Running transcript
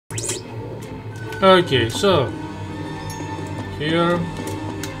Okay, so here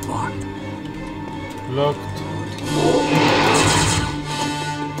locked,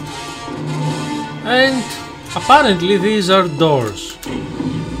 and apparently these are doors,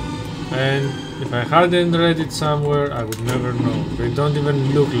 and if I hadn't read it somewhere I would never know. They don't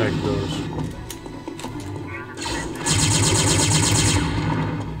even look like doors.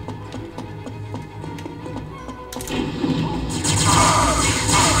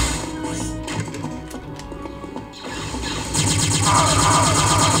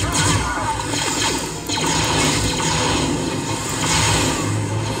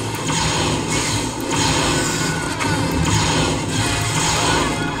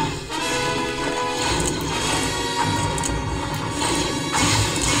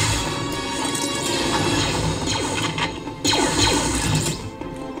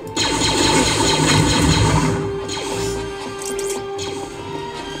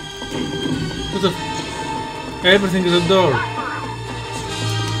 Everything is a door.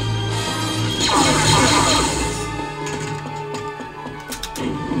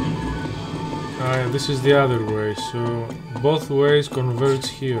 Ah, this is the other way, so both ways converge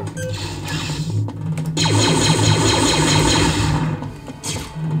here.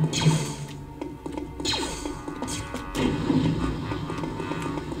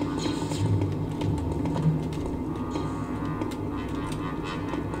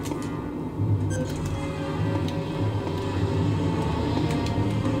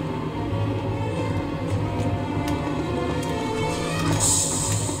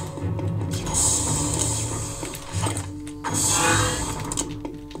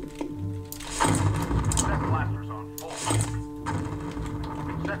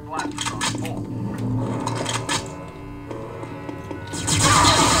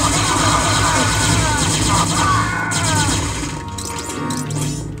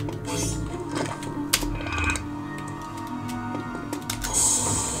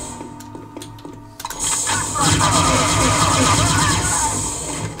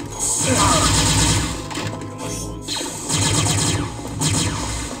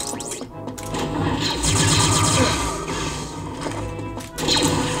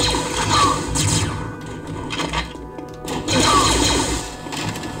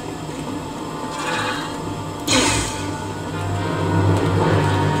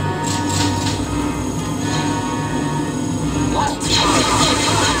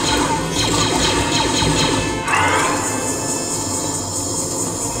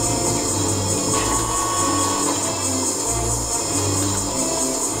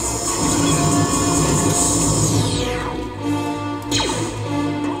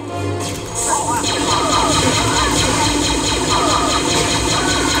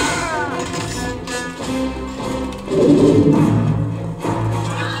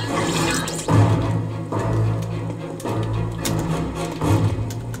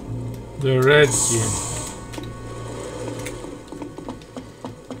 The red key.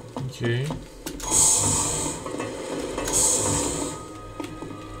 Okay.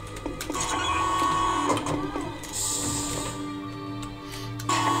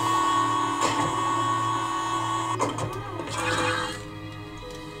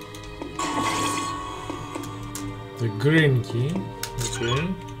 The green key. Okay.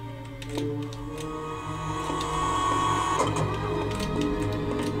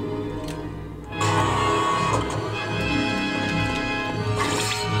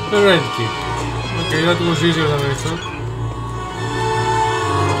 The red key. Okay, that was easier than I thought.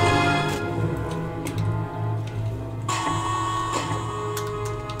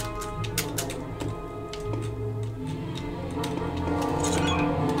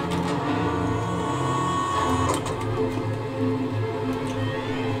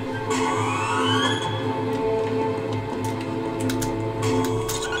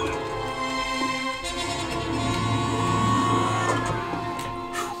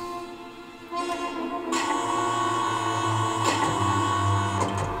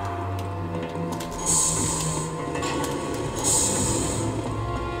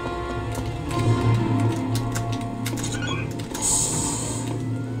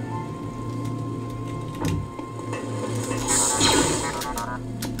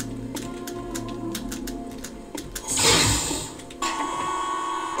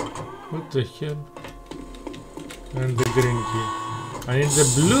 What the hell? And the green key. I need the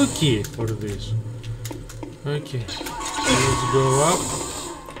blue key for this. Okay. Let's go up.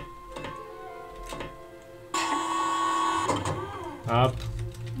 Up.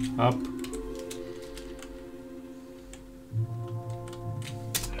 Up.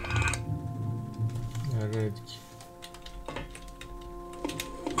 A red key.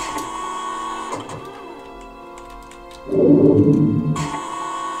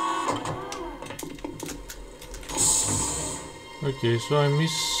 Okay, so I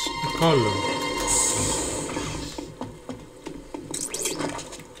miss a color.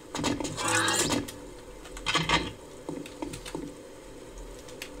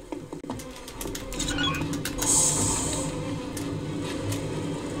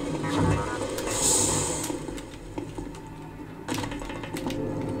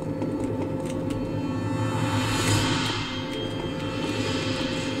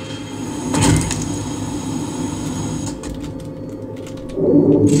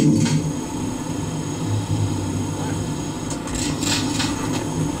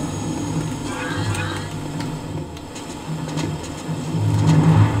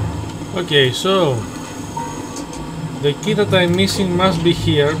 Okay, so the key that I'm missing must be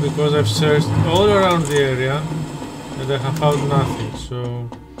here because I've searched all around the area and I have found nothing, so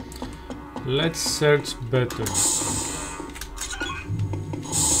let's search better.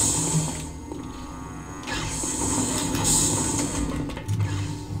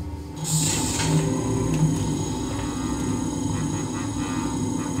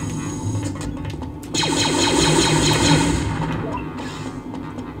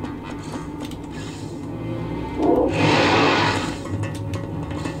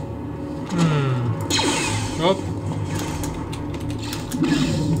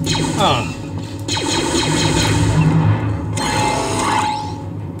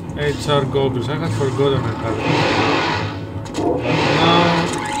 HR goggles, I had forgotten I had it. But now...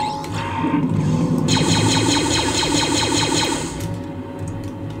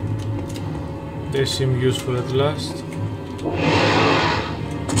 they seem useful at last.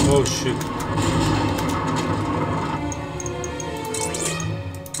 Oh shit.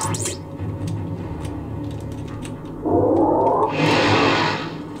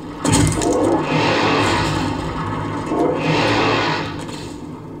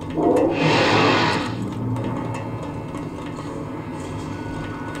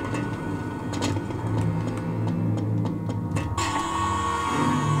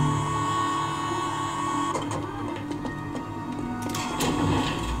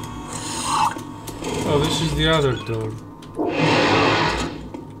 Oh, this is the other door.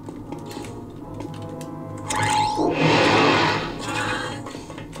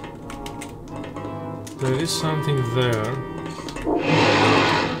 There is something there.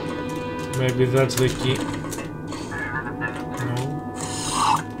 Maybe that's the key. No.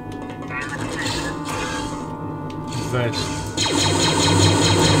 Vest.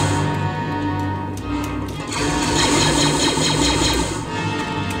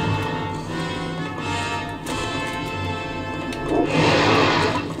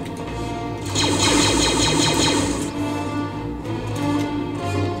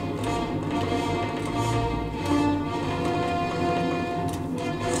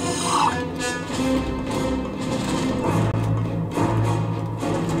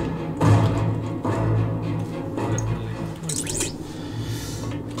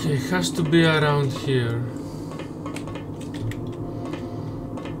 It has to be around here.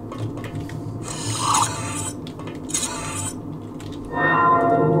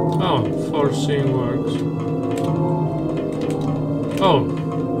 Oh, forcing works. Oh,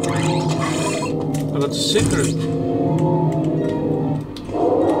 that's a secret.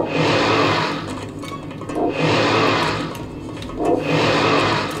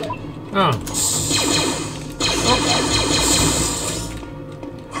 Ah.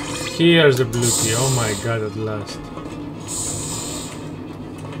 Here's the blue key. Oh my god, at last.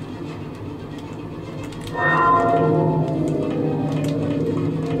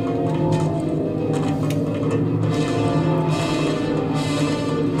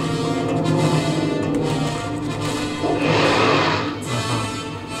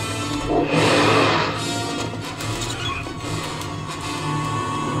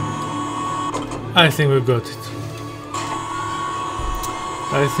 I think we got it.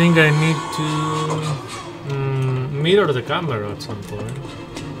 I think I need to mirror the camera at some point.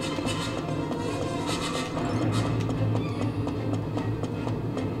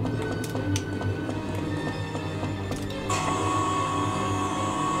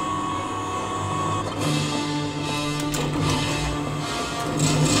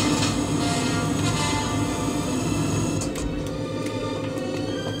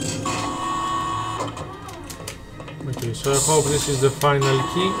 Okay, so I hope this is the final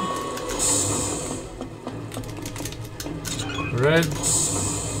key. Red.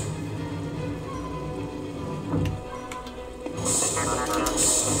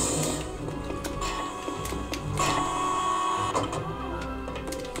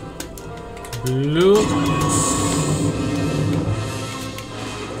 Blue.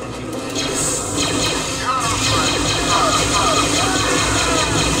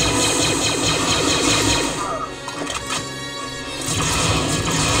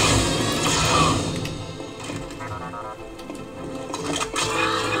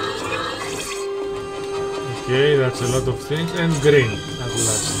 Okay, that's a lot of things. And green at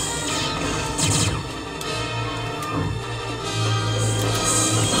last.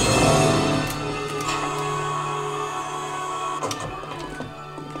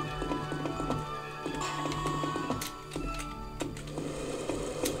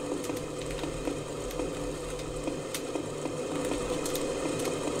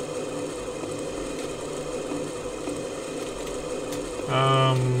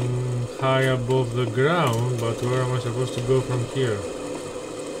 High above the ground, but where am I supposed to go from here?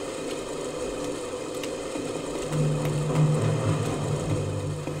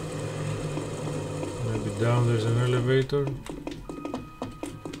 Maybe down there's an elevator.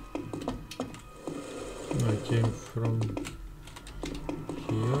 I came from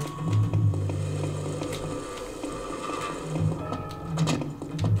here.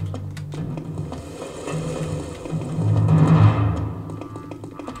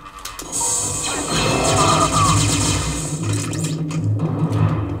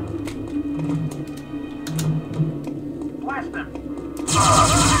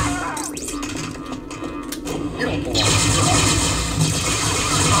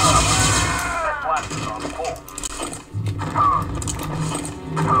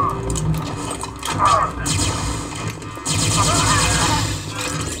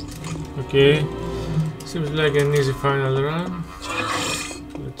 Okay, seems like an easy final run.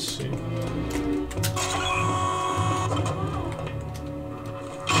 Let's see.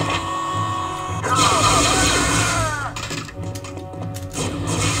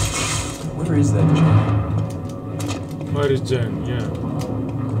 Where is that Jen? Where is Jen?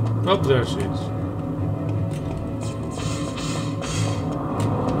 Yeah. Up there she is.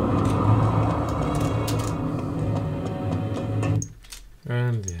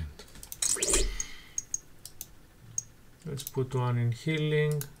 And the end. Let's put one in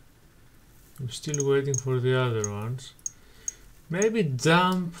healing. I'm still waiting for the other ones. Maybe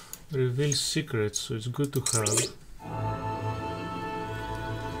jump reveals secrets, so it's good to have.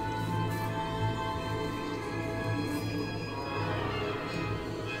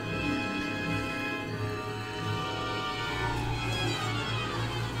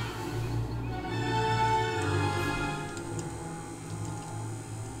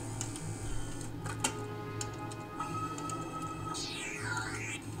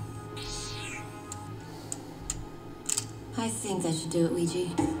 I think I should do it,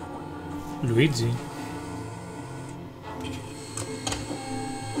 Luigi. Luigi?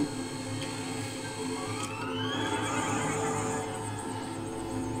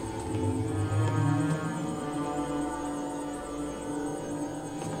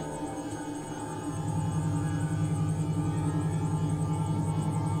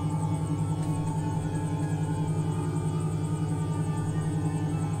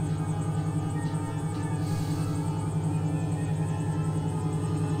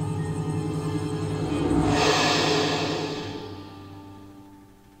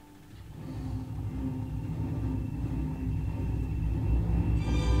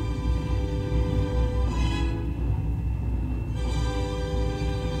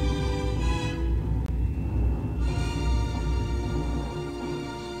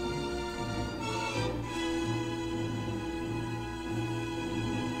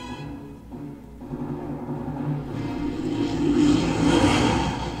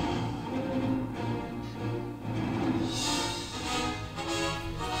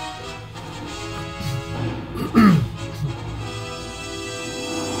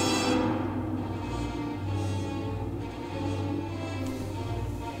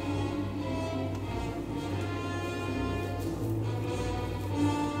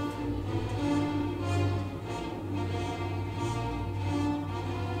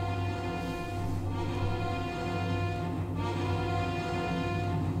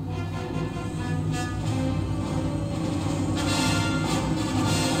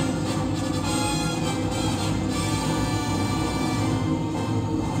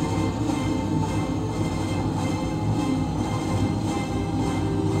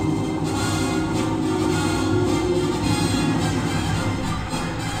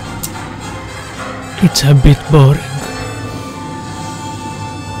 It's a bit boring.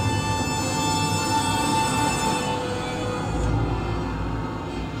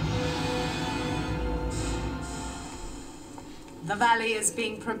 The valley is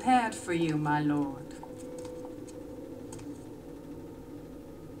being prepared for you, my lord.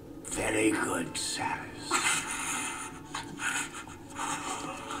 Very good, Sarissa.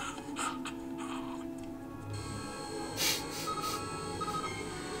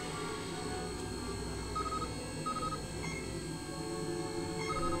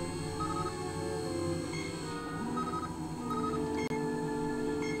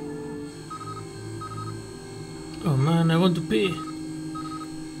 man, I want to pee.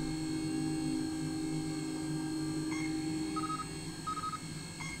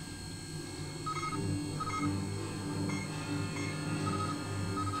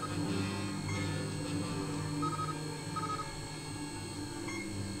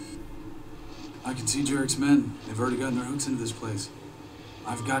 I can see Jarek's men. They've already gotten their hooks into this place.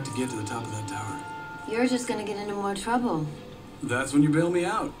 I've got to get to the top of that tower. You're just gonna get into more trouble. That's when you bail me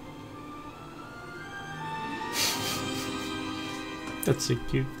out. That's so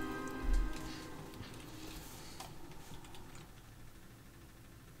cute.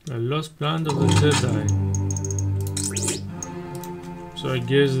 A lost plant of the Jedi. So I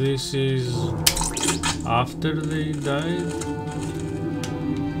guess this is after they died?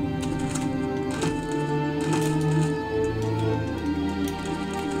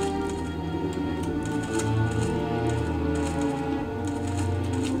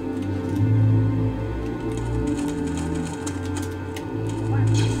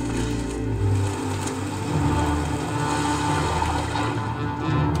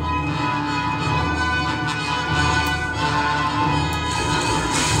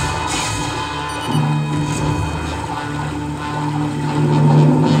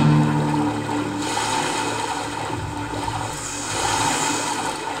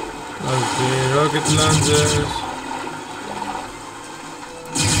 Rocket launchers.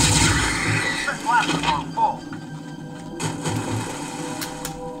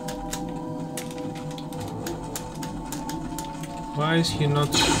 Why is he not?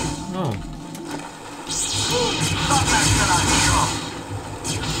 Oh.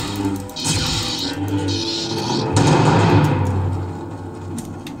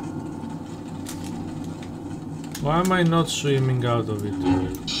 Why am I not swimming out of it?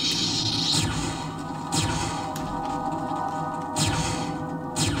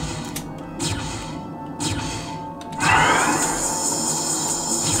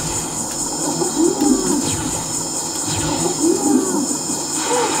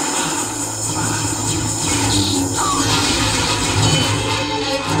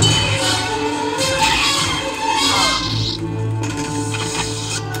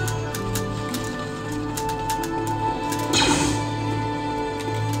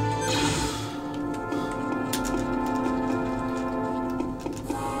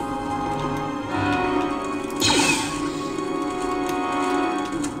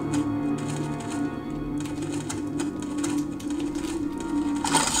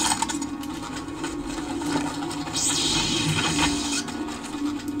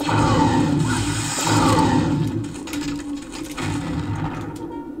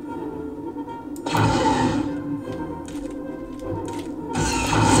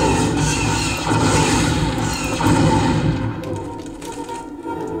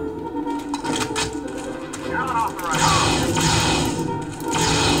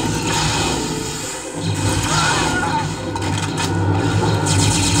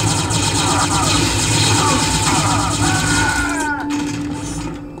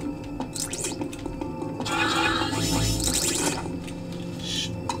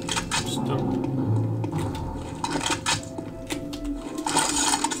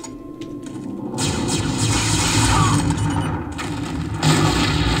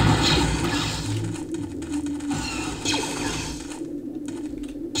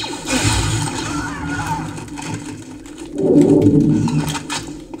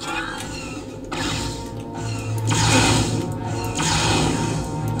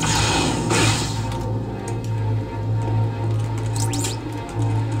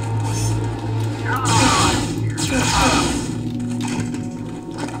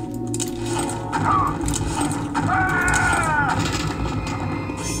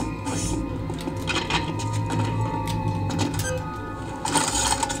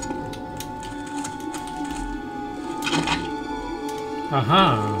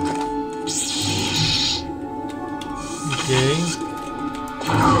 Aha. Okay.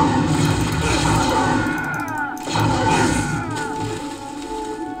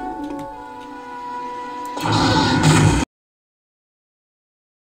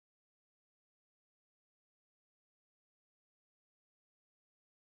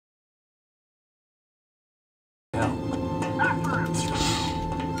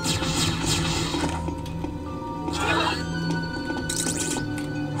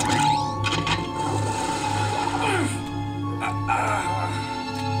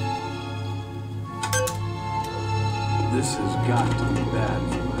 This has got to be bad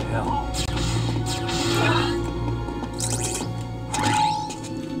for my health.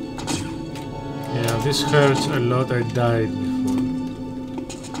 Yeah, this hurts a lot. I died before.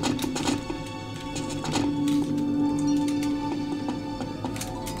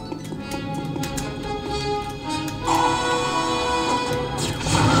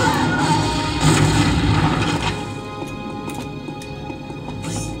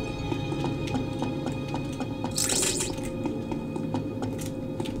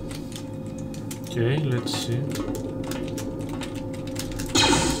 Okay, let's see.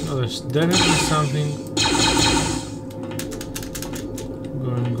 Oh, there's definitely something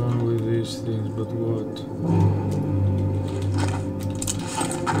going on with these things, but what?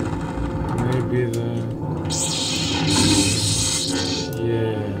 Maybe the...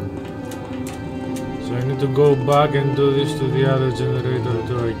 Yeah. So I need to go back and do this to the other generator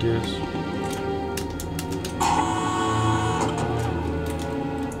too, I guess.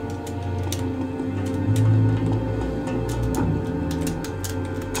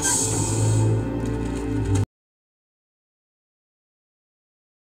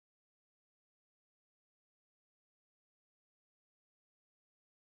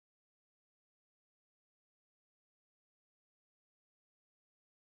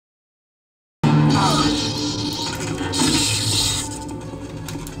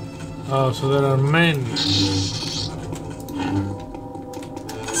 Oh, so there are many.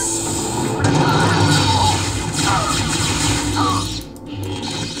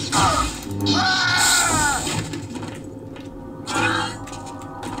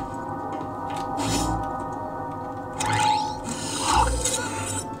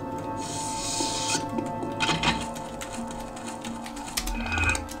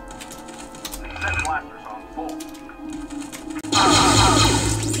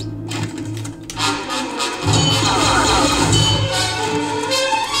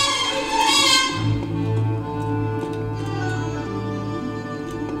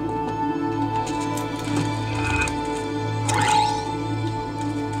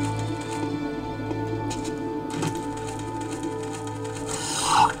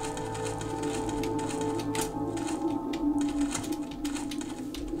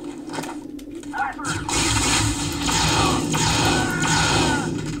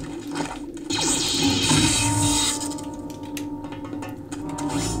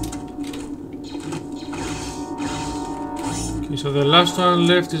 So the last one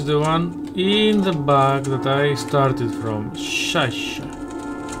left is the one in the back that I started from. Shush.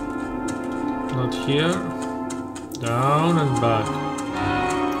 Not here. Down and back.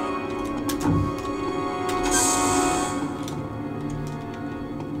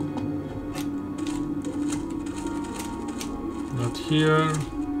 Not here.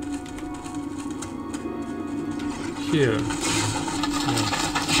 Here. Yeah.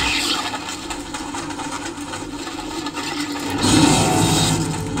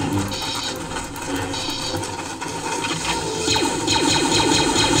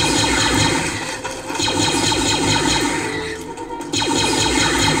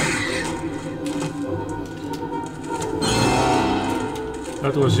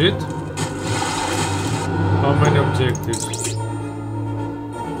 That was it? How many objectives?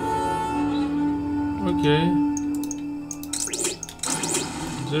 Okay.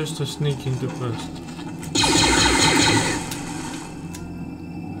 Just to sneak into first.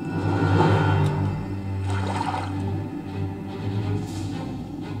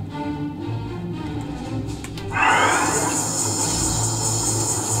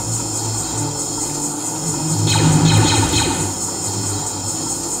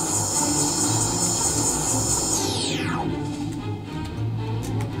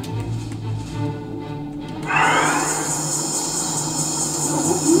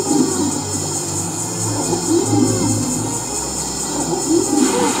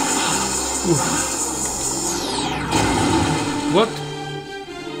 What?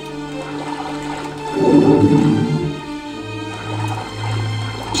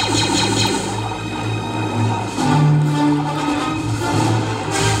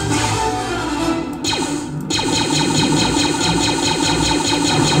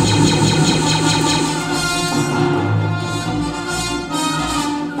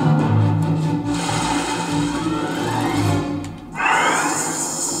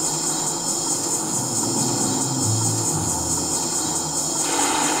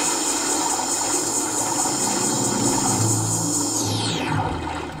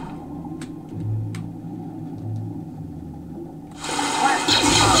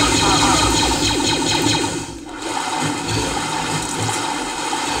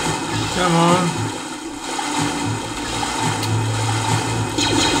 Come on.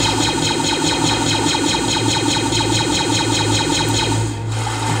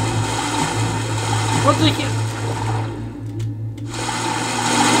 What the hell?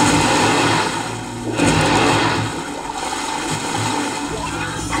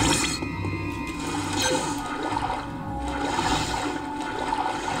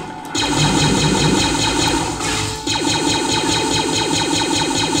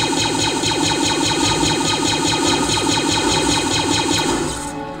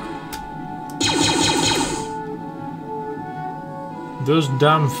 Those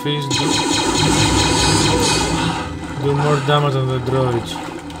damn fish do more damage than the droids.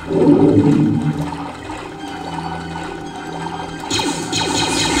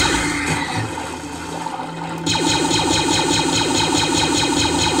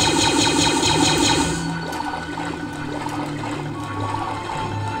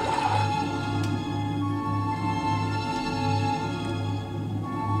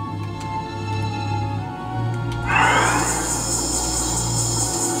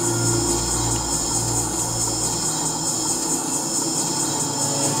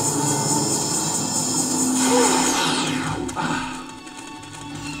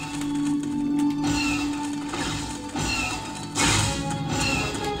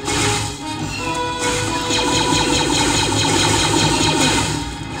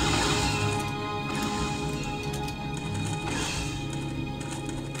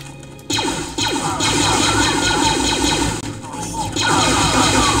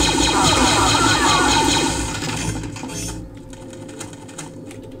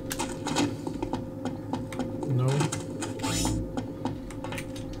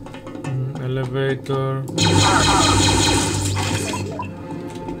 Elevator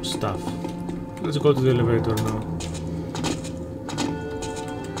stuff. Let's go to the elevator now.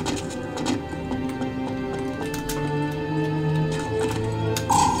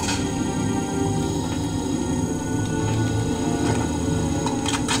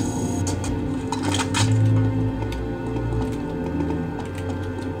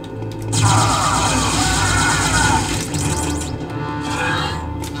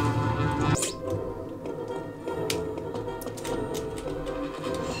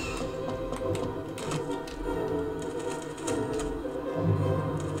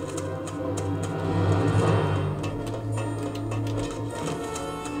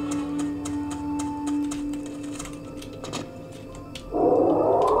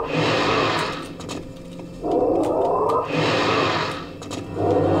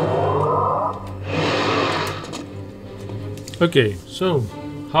 Okay, so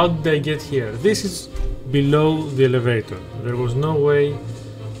how did I get here? This is below the elevator. There was no way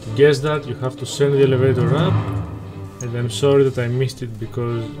to guess that. You have to send the elevator up, and I'm sorry that I missed it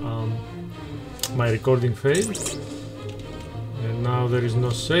because my recording failed, and now there is no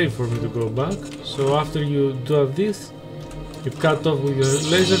save for me to go back. So after you do this, you cut off with your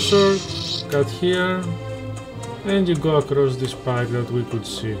laser sword, cut here, and you go across this pipe that we could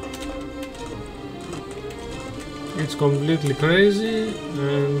see. It's completely crazy,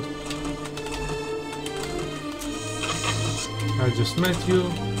 and I just met you.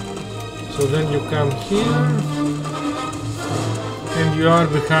 So then you come here, and you are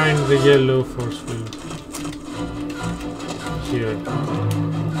behind the yellow force field. Here.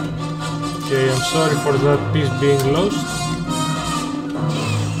 Okay, I'm sorry for that piece being lost.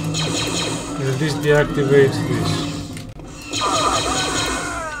 And this deactivates this.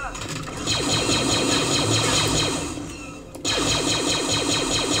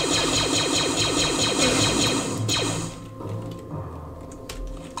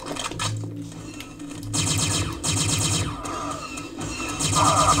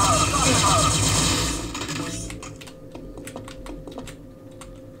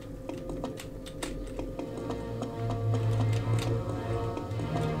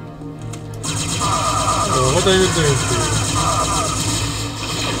 What are you doing here?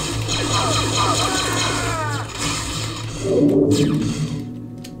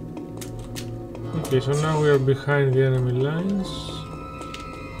 Okay, so now we are behind the enemy lines.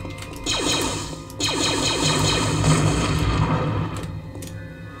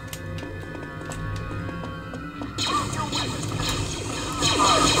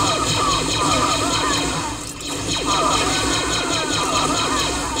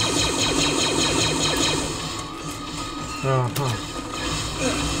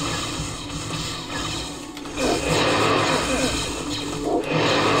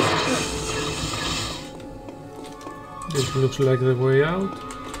 This looks like the way out.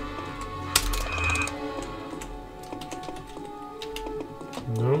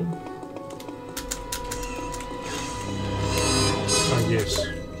 No. Ah, yes.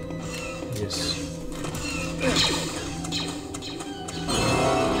 Yes.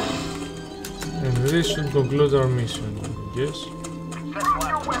 And this should conclude our mission, yes?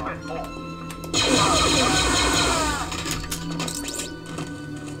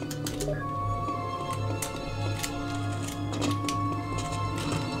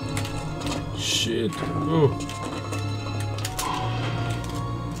 Shit. Oh.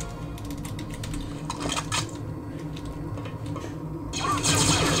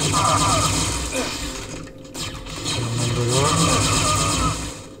 Number one.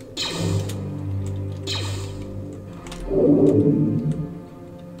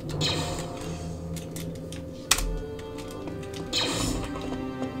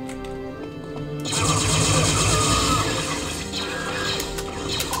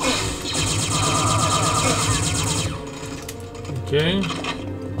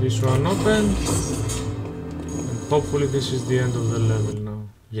 This one open. And hopefully this is the end of the level now.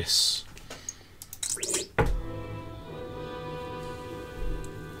 Yes.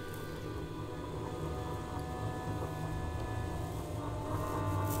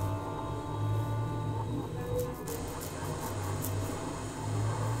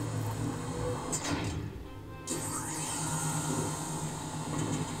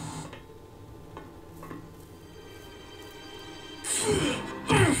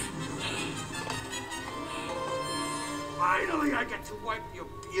 Finally, I get to wipe your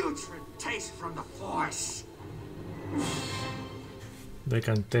putrid taste from the Force. They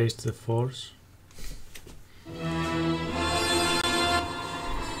can taste the Force. To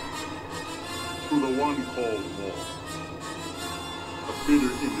the one called Maul, a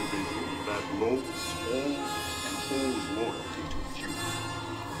bitter individual that loathes all and holds loyalty to few.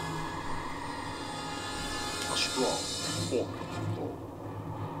 A strong, formidable foe.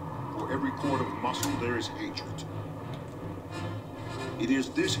 For every cord of muscle there is hatred. It is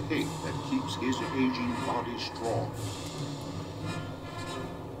this hate that keeps his aging body strong.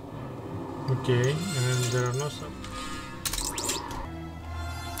 Okay, and there are no some.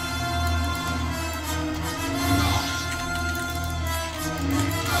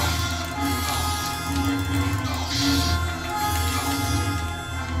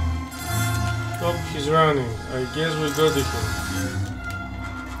 Oh, he's running. I guess we got him.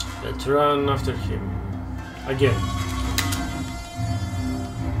 Let's run after him. Again.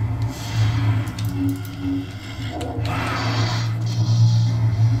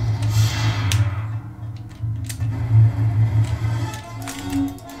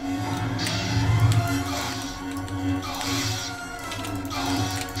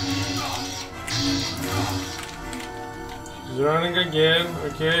 He's running again.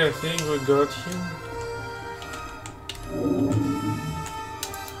 Okay, I think we got him.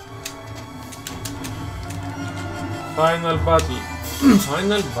 Final battle.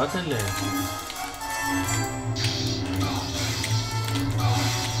 Final battle.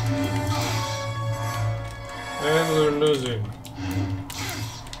 And we're losing.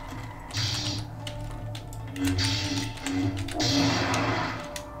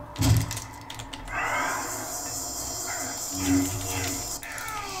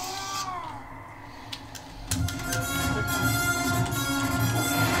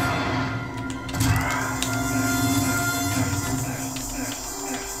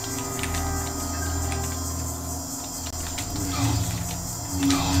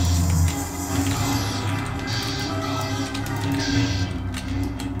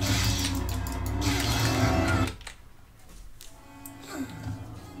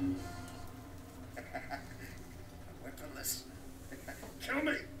 Kill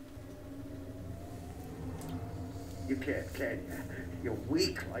me! You can't, can you? You're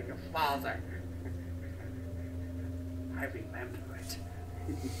weak like your father. I remember it.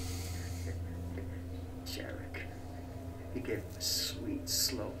 Jarek. He gave him a sweet,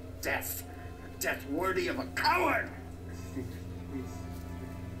 slow death. A death worthy of a coward!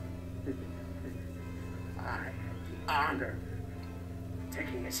 I had the honor of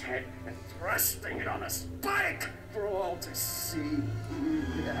taking his head and thrusting it on a spike for all to see.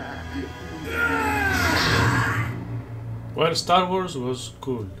 Well, Star Wars was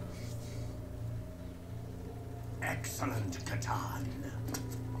cool. Excellent, Catan.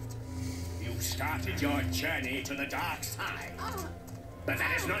 You started your journey to the dark side. But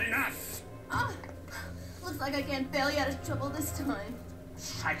that is not enough. Looks like I can't bail you out of trouble this time.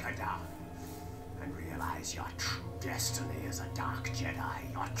 Strike her down and realize your true destiny as a dark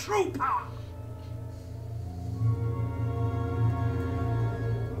Jedi, your true power.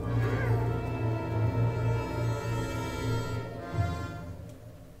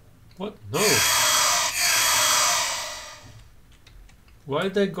 What? No. Why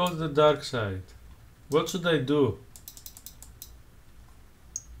did I go to the dark side? What should I do?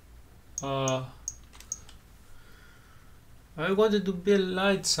 I wanted to be a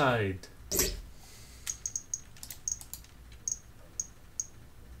light side.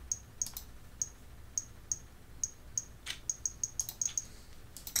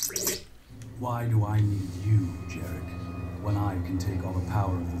 Why do I need you, Jarek, when I can take all the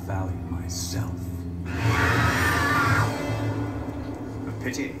power of the Valley myself? A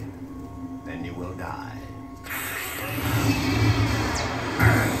pity. Then you will die.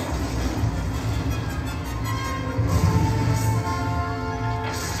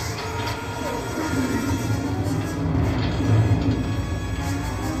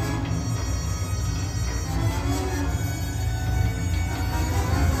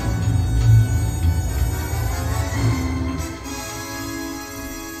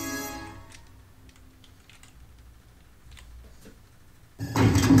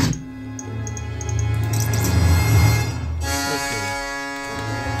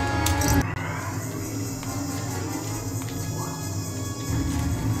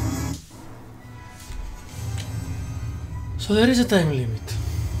 So there is a time limit.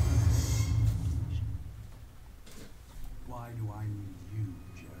 Why do I need you,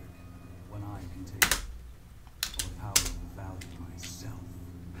 Jarek, when I can take all the power of the valley myself?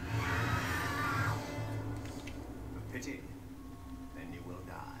 A pity. Then you will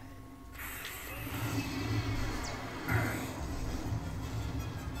die.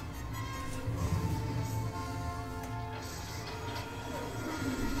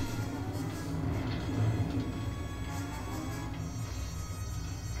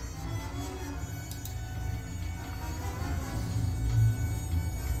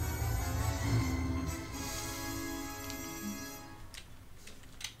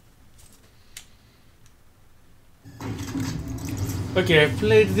 Okay, I've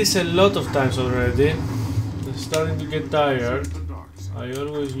played this a lot of times already. I'm starting to get tired. The dark side. I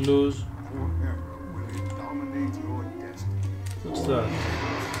always lose. Forever will it dominate your destiny. What's that?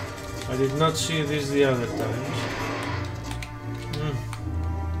 I did not see this the other times.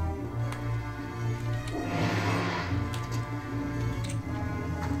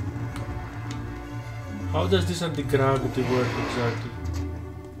 How does this anti-gravity work exactly?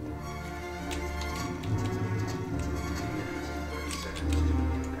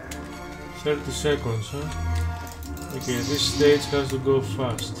 "30 seconds, huh? Okay, this stage has to go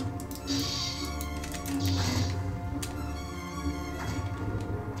fast.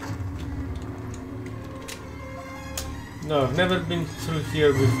 No, I've never been through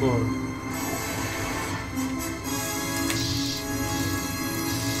here before.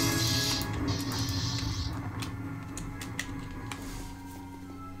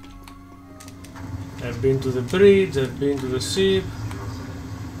 I've been to the bridge, I've been to the ship.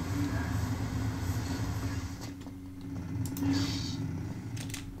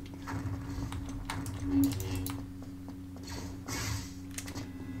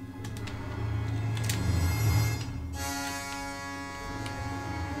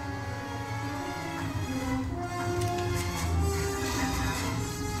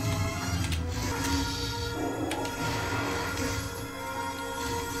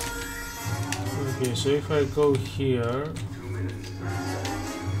 Okay, so if I go here,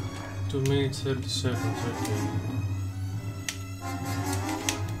 2 minutes 30 seconds, okay.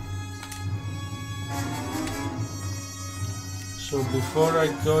 So before I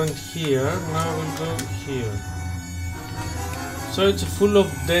go in here, now we'll go here. So it's full of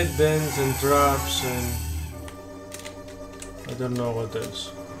dead ends and traps and I don't know what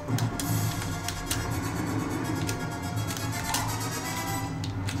else.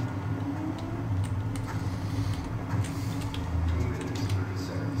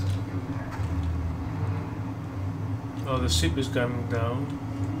 Oh, the ship is coming down.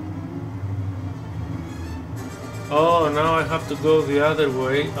 Oh, now I have to go the other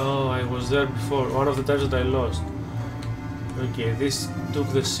way. Oh, I was there before, one of the times that I lost. Okay, this took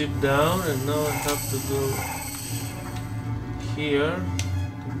the ship down and now I have to go here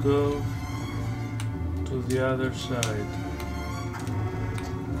to go to the other side.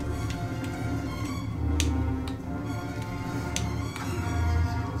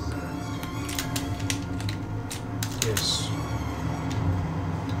 Yes.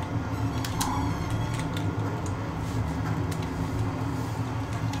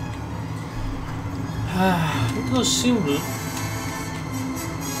 It was simple.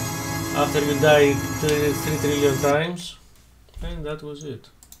 After you die 3 trillion times, and that was it.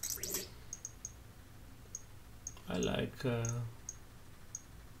 I like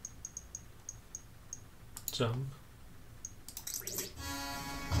jump.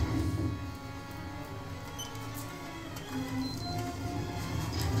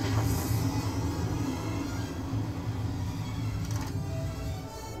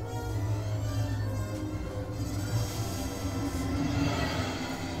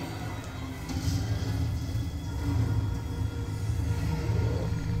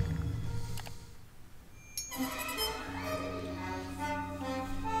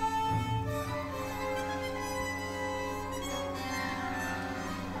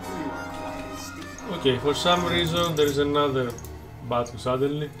 Okay, for some reason there is another battle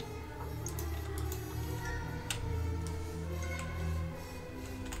suddenly.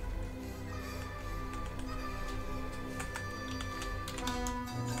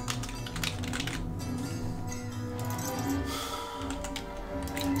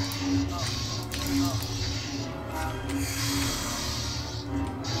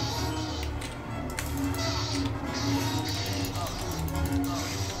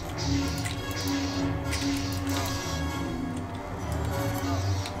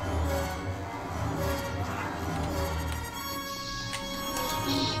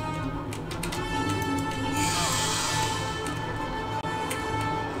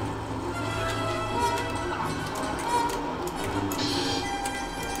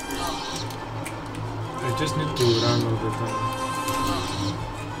 just need to run all the time.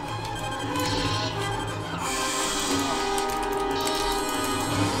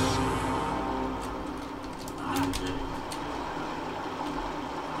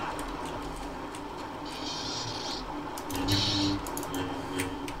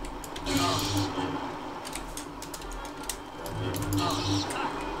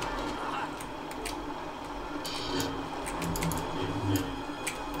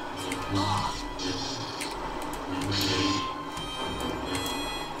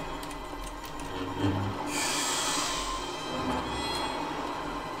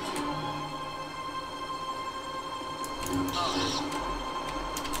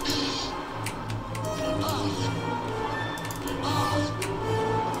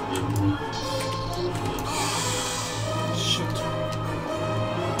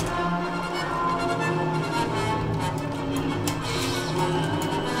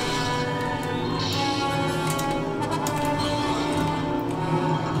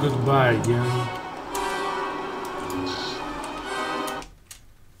 Goodbye again.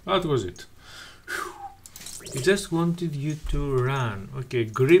 That was it. He just wanted you to run. Okay,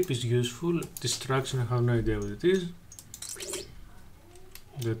 grip is useful. Distraction, I have no idea what it is.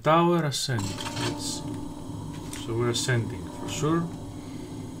 The tower ascent. Let's see. So we're ascending for sure.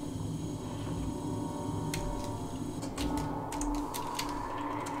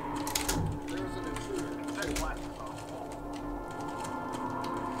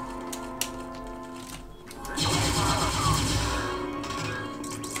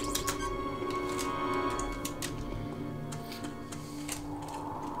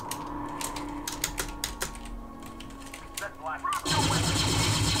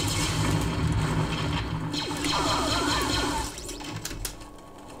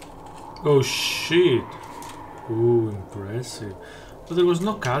 Oh shit! Ooh, impressive. But there was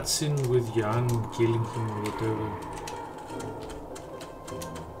no cutscene with Jan killing him or whatever.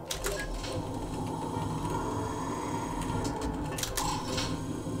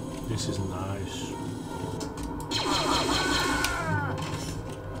 This is nice.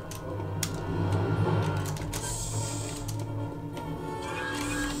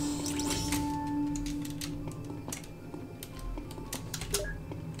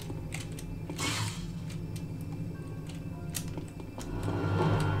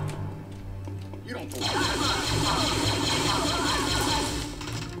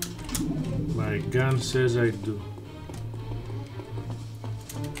 My gun says I do.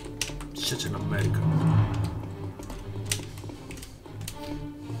 Such an American.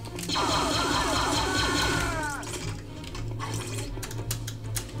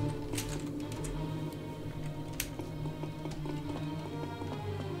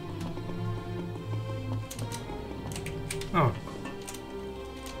 Oh.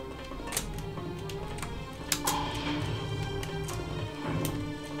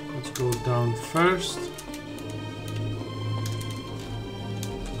 Let's go down first.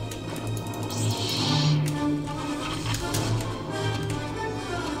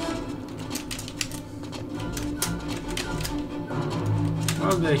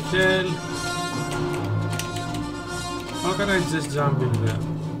 What the hell? How can I just jump in there?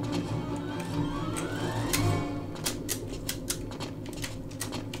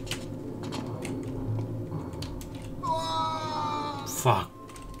 Fuck.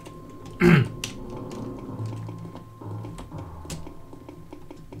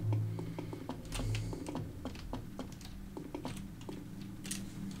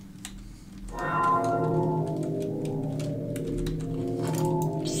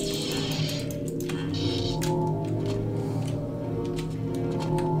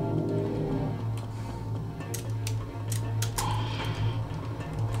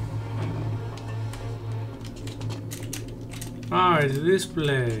 Ah, it's this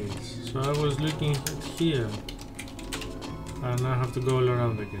place. So I was looking at here. And I have to go all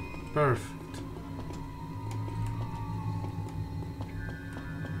around again. Perfect.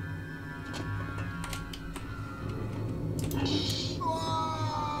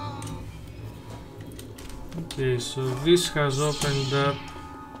 Okay, so this has opened up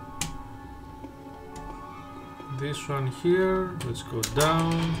this one here. Let's go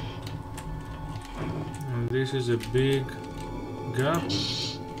down. And this is a big gap.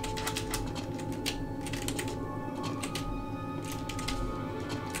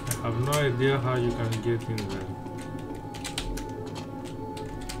 I have no idea how you can get in there.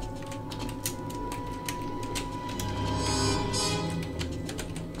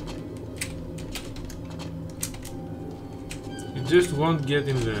 You just won't get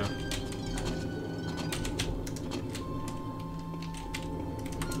in there.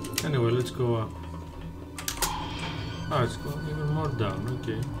 Anyway, let's go up. Ah, it's going even more down,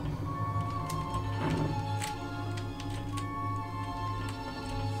 okay.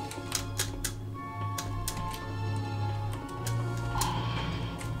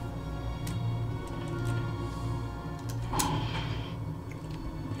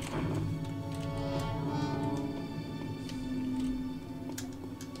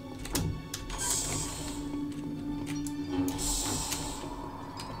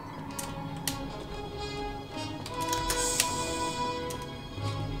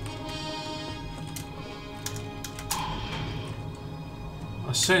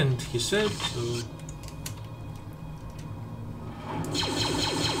 Ascent, he said, so...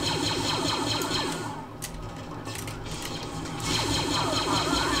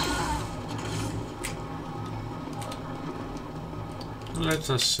 Let's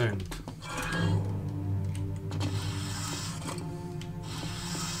ascend.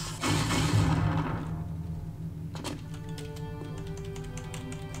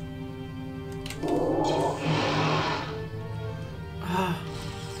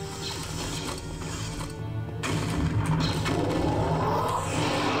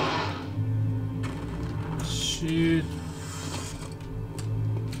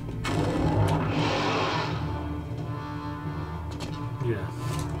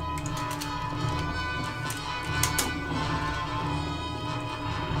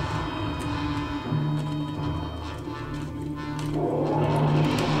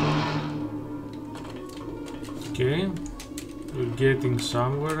 Okay, we're getting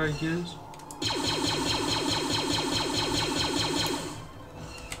somewhere, I guess.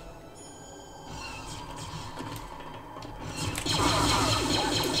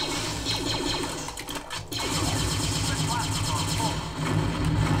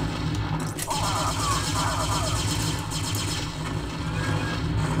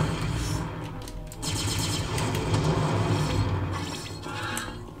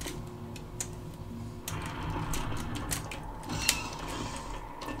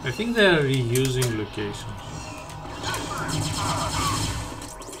 I think they're reusing locations.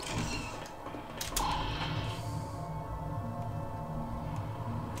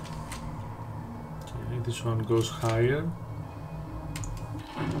 Okay, this one goes higher.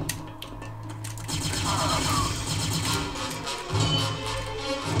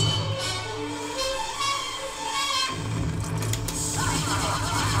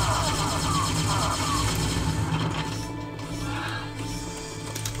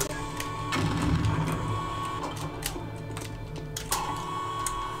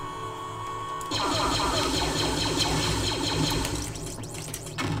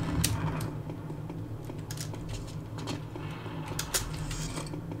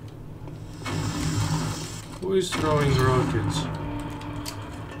 Who is throwing rockets?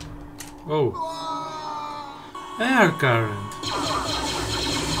 Oh, air current.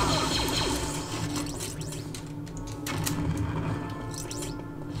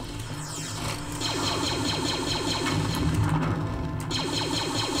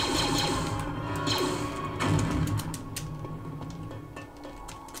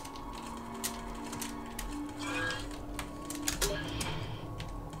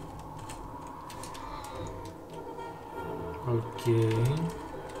 Okay.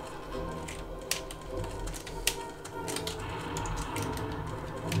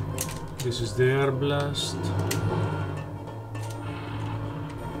 This is the air blast.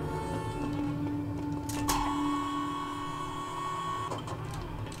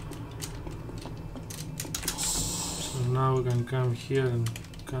 So now we can come here and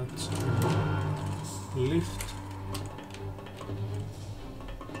catch a lift.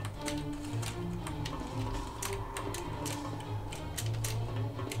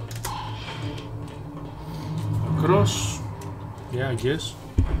 Across, yeah, I guess.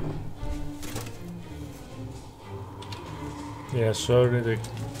 Yeah, sorry, the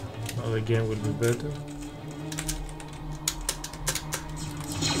other game will be better.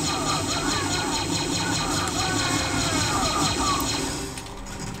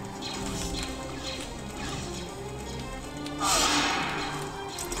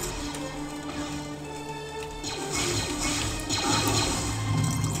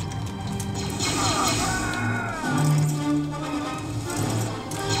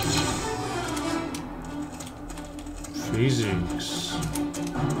 Physics.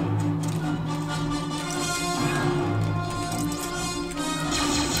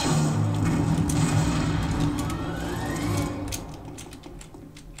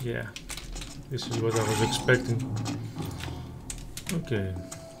 Yeah, this is what I was expecting. Okay.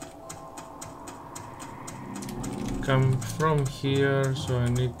 Come from here, so I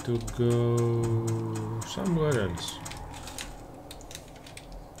need to go somewhere else.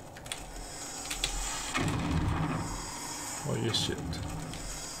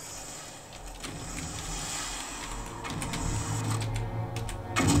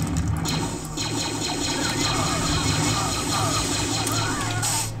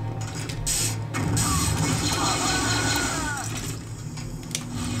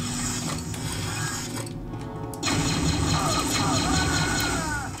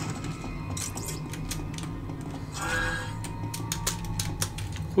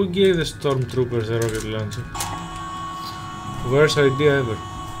 Who gave the stormtroopers the rocket launcher? Worst idea ever.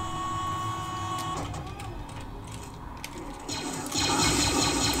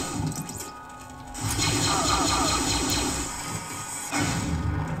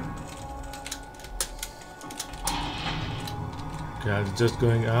 God, it's just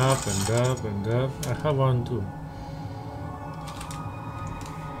going up and up and up. I have one too.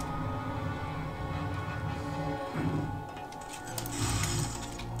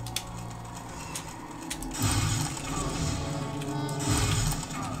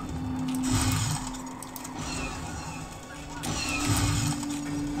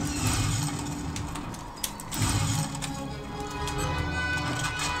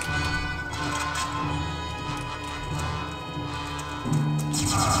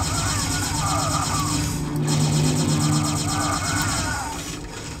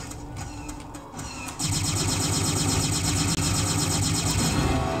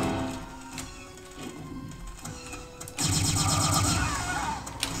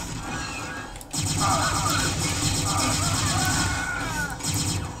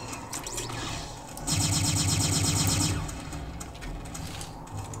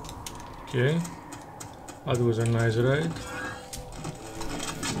 Okay, that was a nice ride.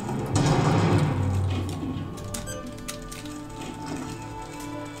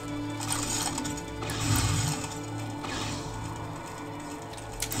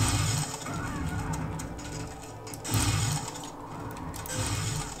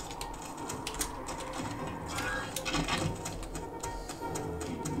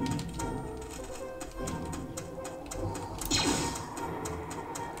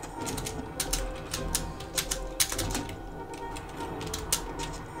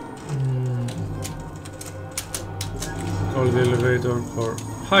 Call the elevator for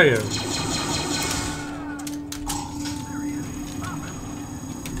higher.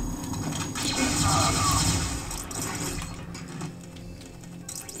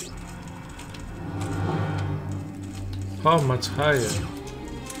 How much higher?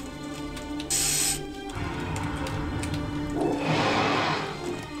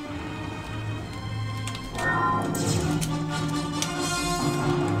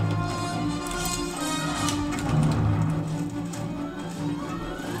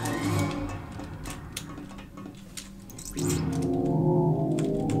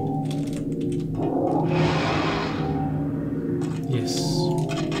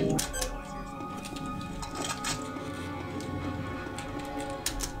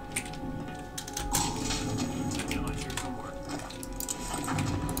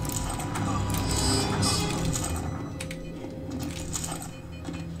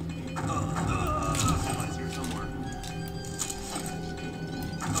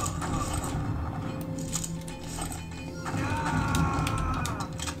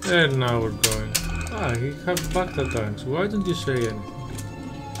 And now we're going. Ah, he have back attacks. Why don't you say anything?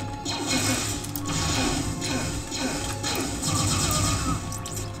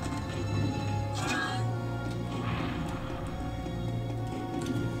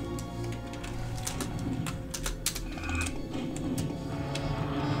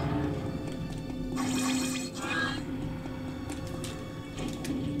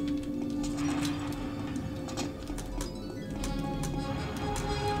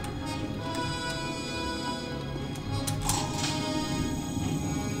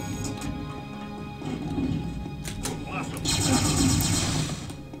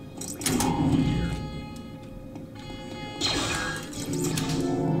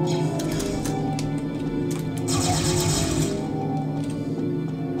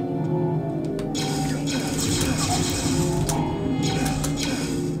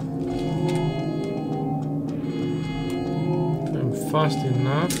 Fast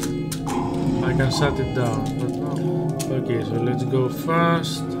enough, I can shut it down, but no. Okay, so let's go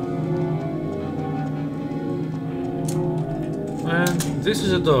fast. And this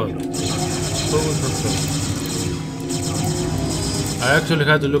is a door. Forward control. I actually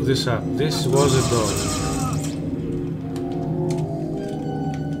had to look this up. This was a door.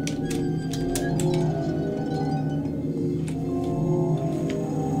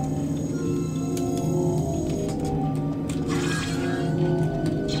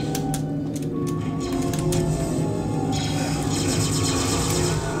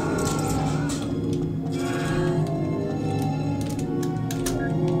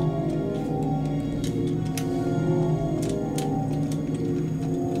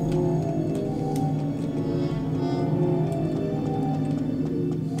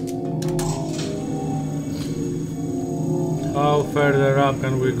 How further up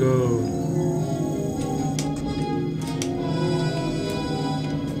can we go?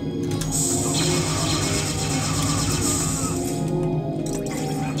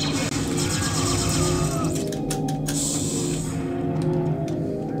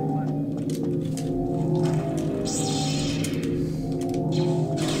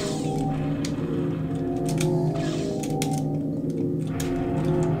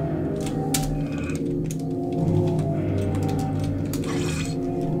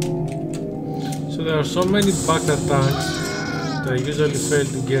 So there are so many back attacks that I usually fail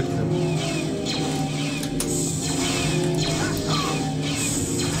to get them.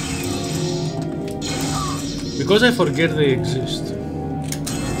 Because I forget they exist.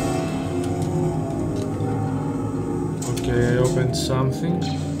 Okay, I opened something.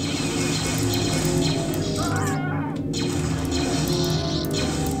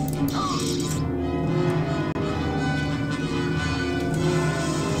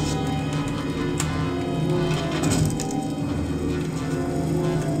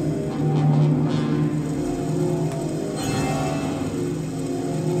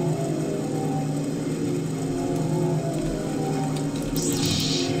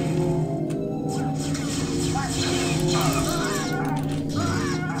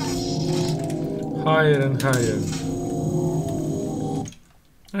 Higher and higher.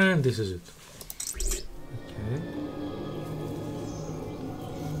 And this is it. Okay.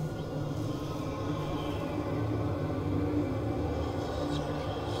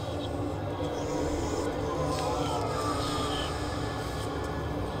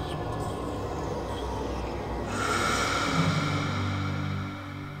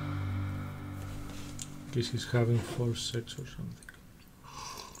 Guess he's having forced sex or something.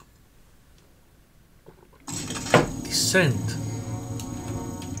 Ascent.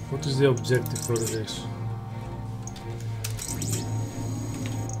 What is the objective for this?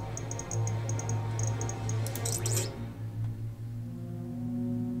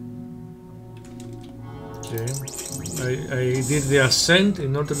 Okay, I did the ascent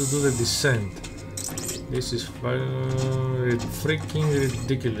in order to do the descent. This is freaking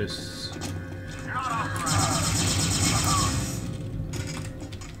ridiculous.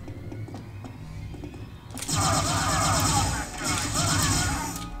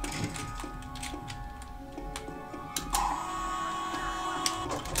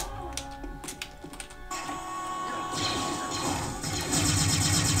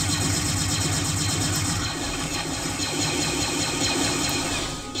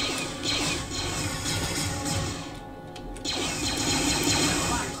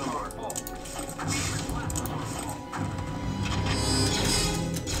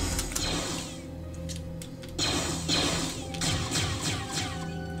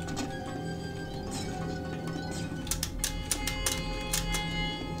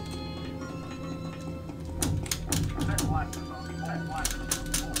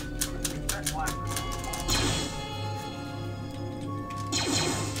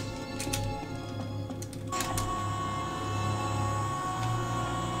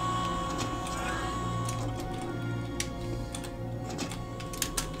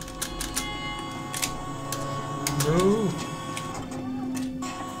 No.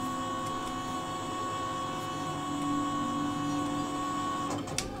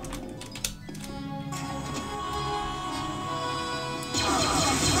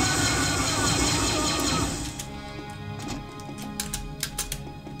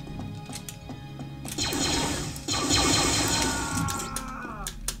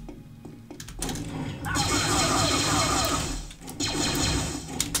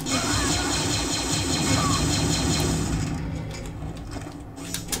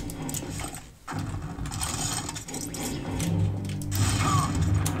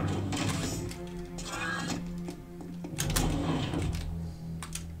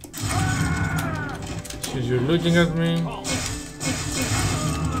 You're looking at me.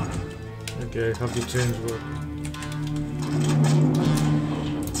 Okay, I have to change what.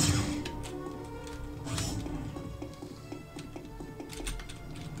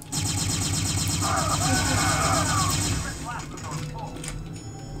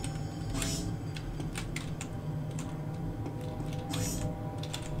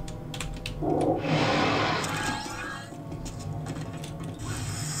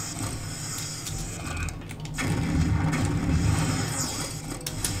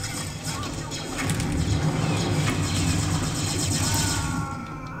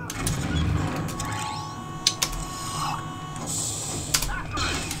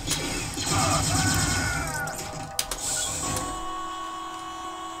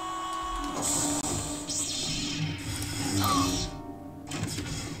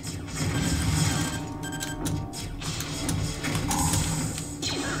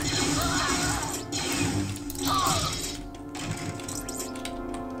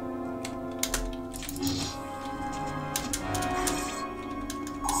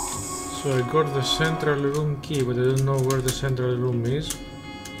 So I got the central room key, but I don't know where the central room is.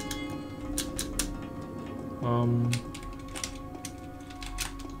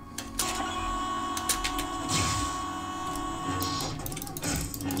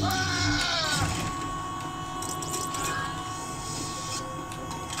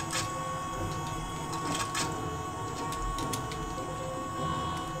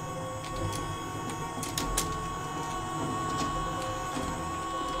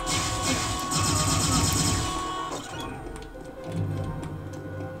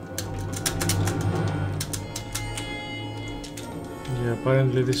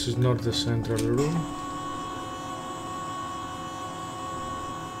 Apparently this is not the central room.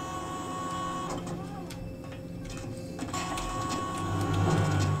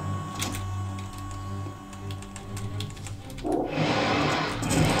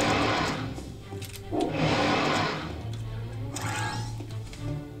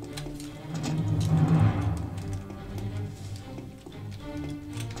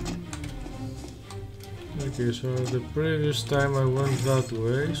 Okay, so the previous time I went that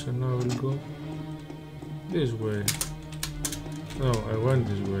way, so now we'll go this way. No, I went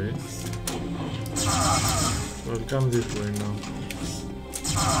this way. So I'll come this way now.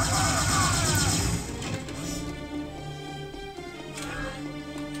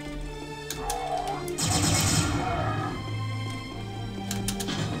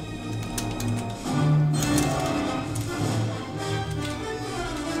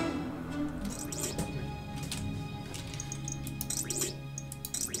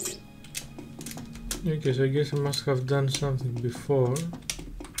 Okay, so I guess I must have done something before.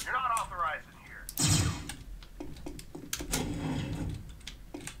 You're not authorized in here.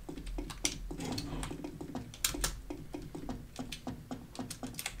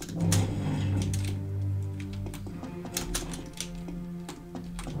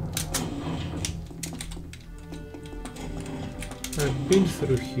 I've been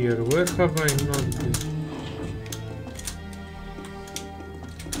through here. Where have I not been?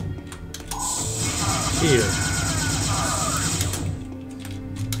 Here.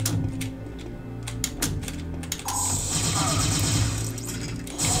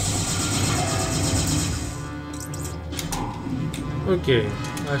 Okay,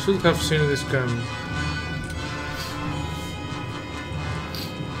 I should have seen this coming.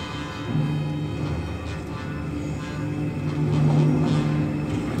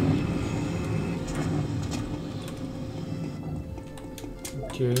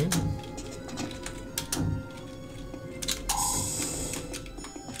 Okay.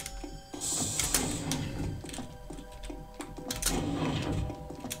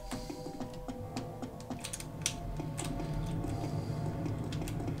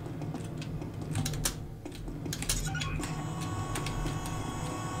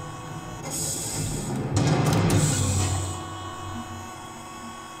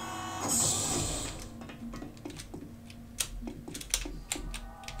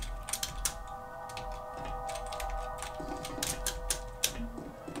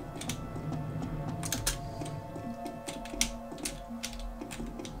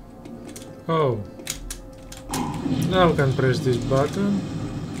 Oh, now we can press this button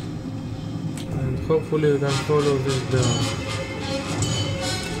and hopefully we can follow this down.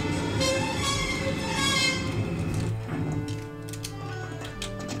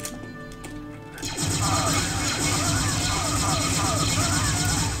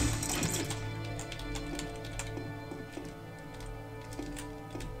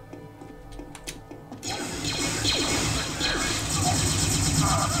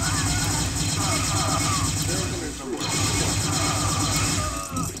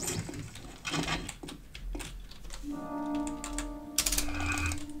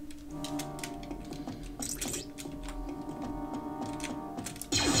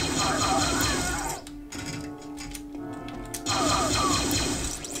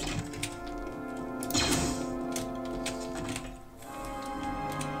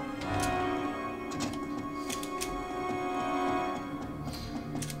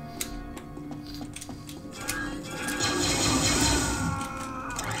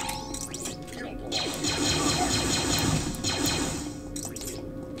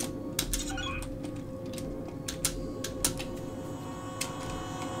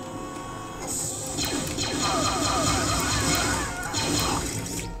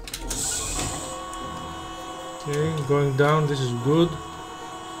 Okay, going down, this is good.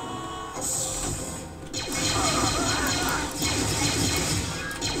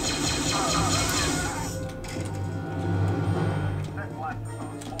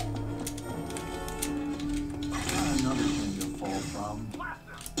 Another thing to fall from.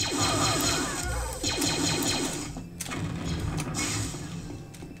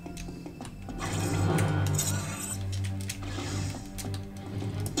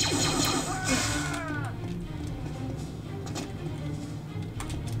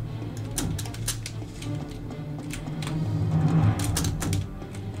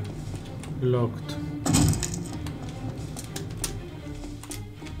 Locked.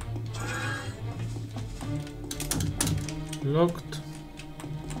 Locked.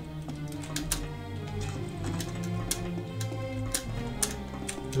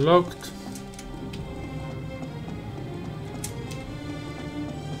 Locked.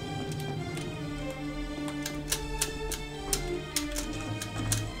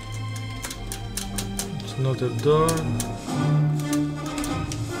 not a door.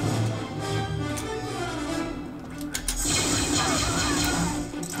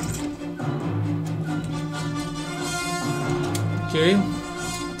 Okay.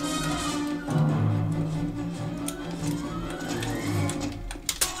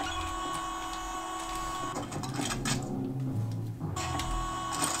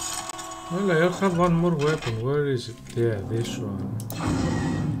 Well, I have one more weapon. Where is it? There, this one.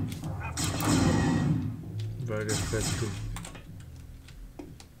 Very effective.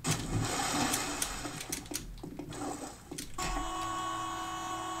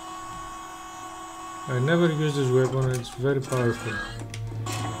 I never use this weapon, it's very powerful.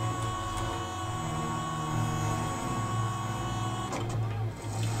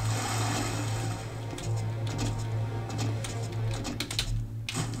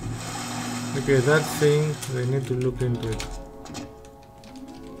 Okay, that thing, they need to look into it.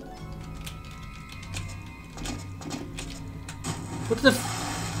 What the f—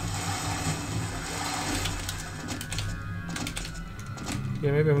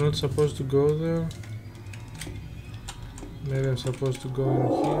 yeah, maybe I'm not supposed to go there. Maybe I'm supposed to go in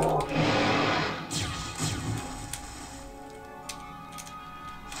here.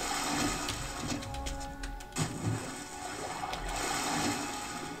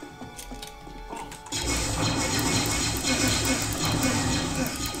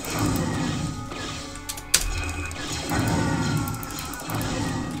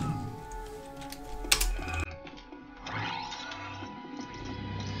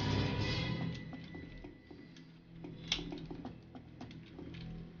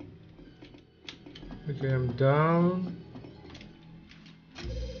 Okay, I'm down.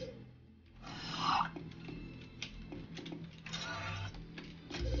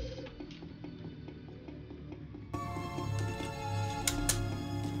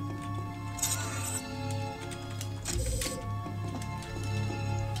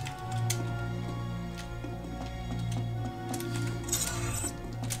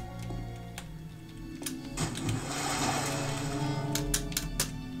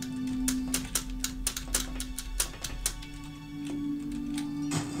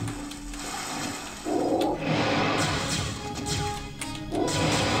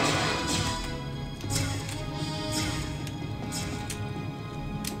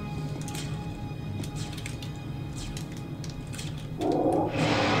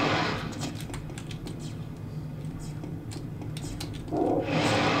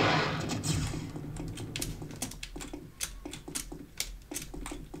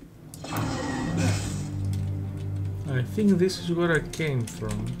 I think this is where I came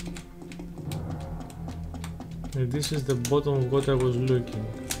from. And this is the bottom of what I was looking.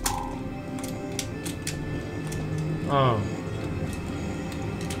 Oh.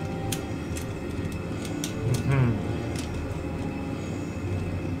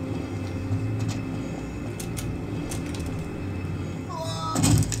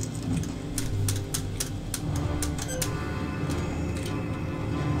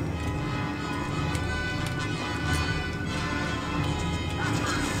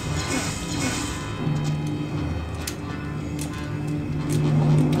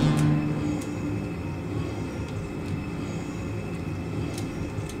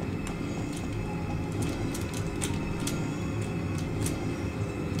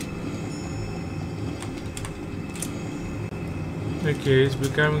 Okay, it's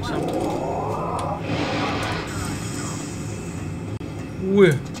becoming something.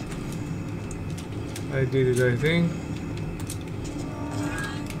 Whoa. I did it, I think.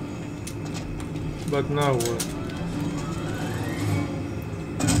 But now what?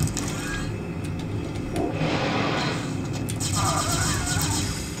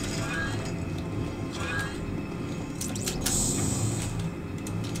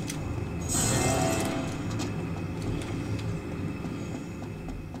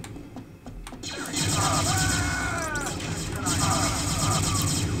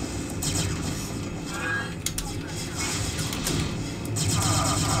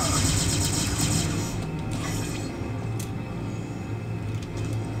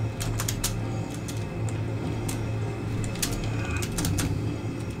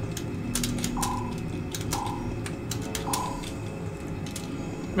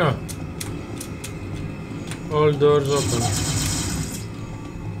 No. All doors open.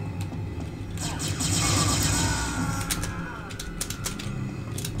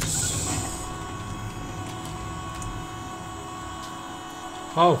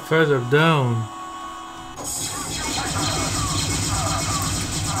 Oh, further down.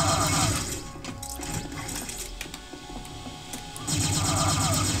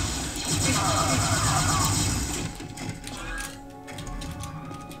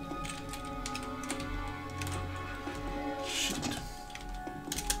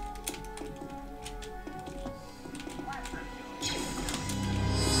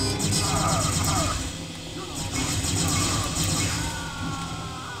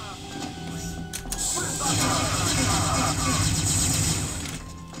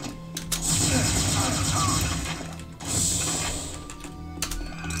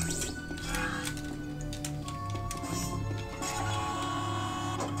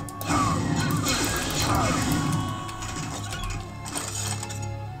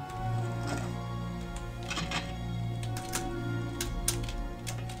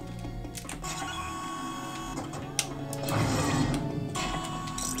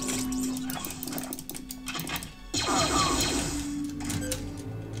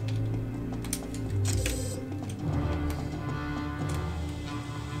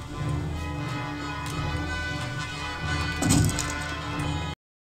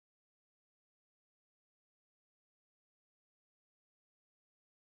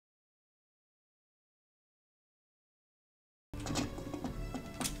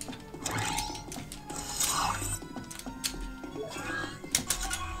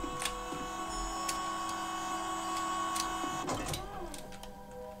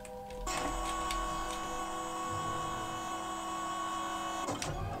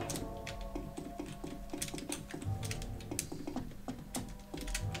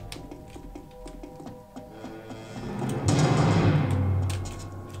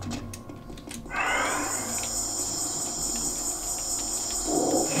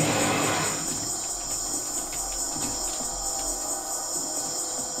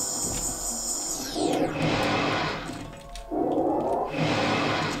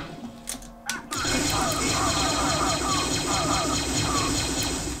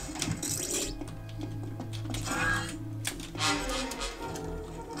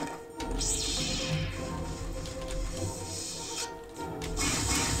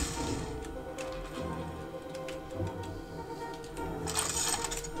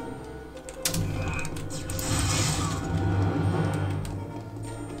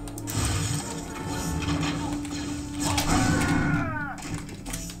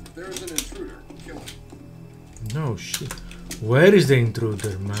 There is an intruder. Kill him. No shit. Where is the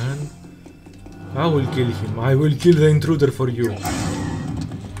intruder, man? I will kill him. I will kill the intruder for you.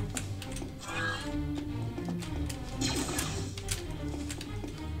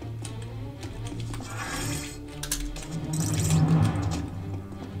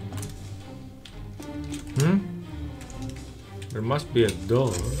 There must be a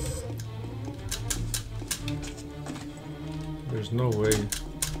door. There's no way.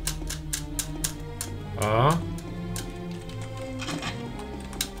 Ah?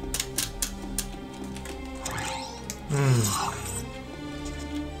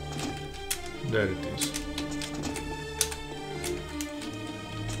 There it is.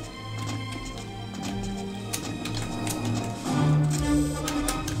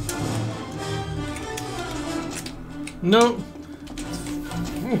 No.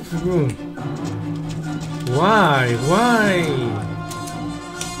 Why? Why?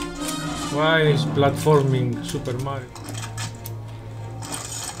 Why is platforming Super Mario?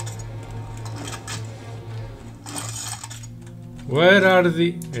 Where are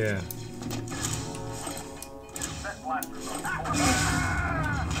the... Yeah.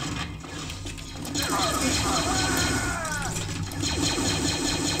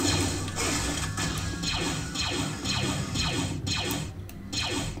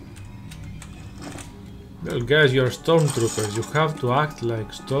 Well, guys, you're stormtroopers. You have to act like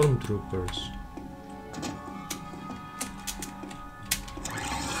stormtroopers.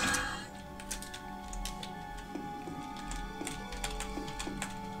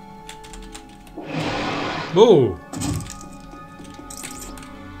 Whoa!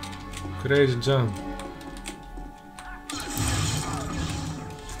 Crazy jump.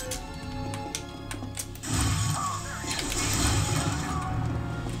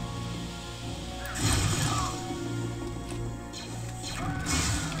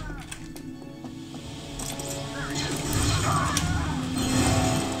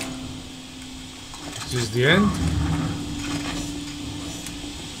 This is the end.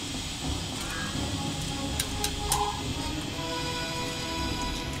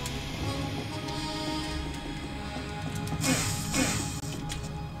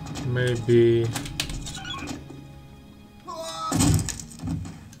 Maybe...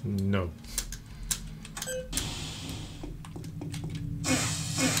 No.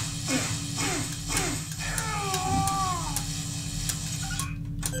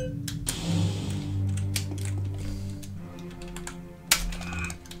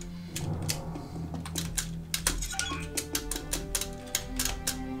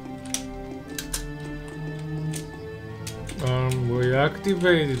 We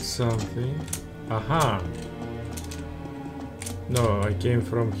activated something. Aha. No, I came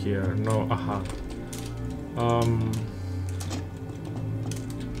from here. No, aha.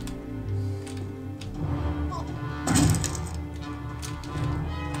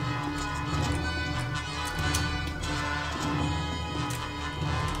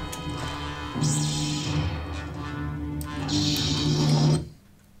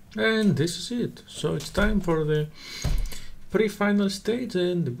 And this is it. So it's time for the pre-final stage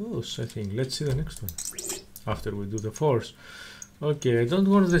and the boss, I think. Let's see the next one after we do the force. Okay, I don't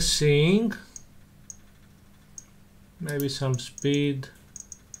want the sing. Maybe some speed,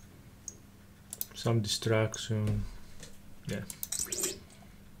 some distraction. Yeah.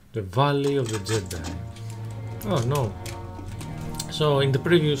 The Valley of the Jedi. Oh no. So in the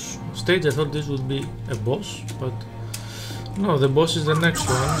previous stage I thought this would be a boss, but no, the boss is the next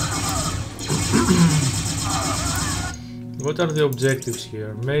one. What are the objectives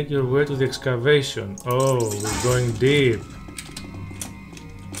here? Make your way to the excavation. Oh, we're going deep.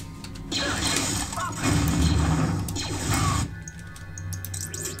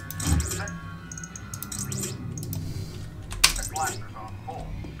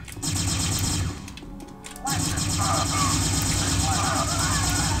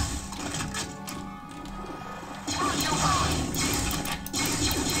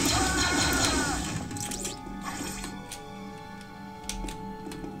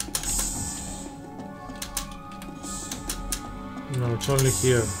 No, it's only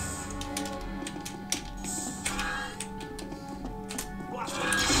here.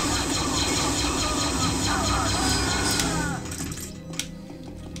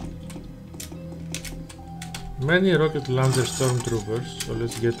 Many rocket launcher stormtroopers, so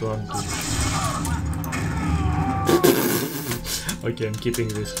let's get one too. Okay, I'm keeping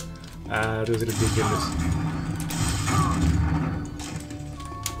this. It was ridiculous.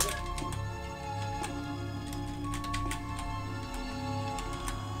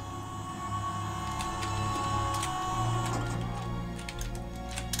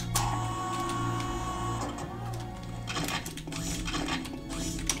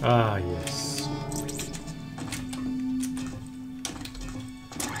 Ah, yes.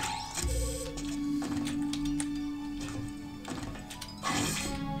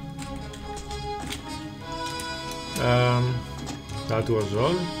 That was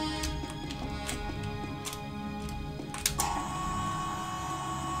all.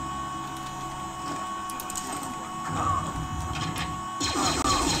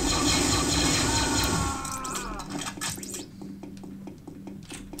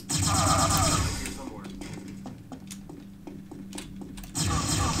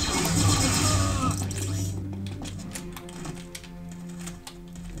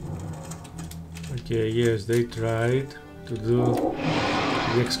 Okay, yes, they tried to do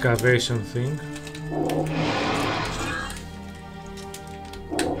the excavation thing.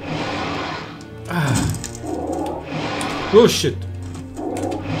 Ah. Oh shit!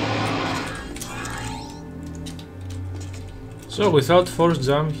 So without force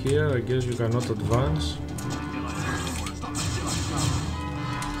jump here, I guess you cannot advance.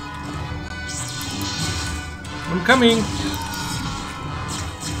 I'm coming!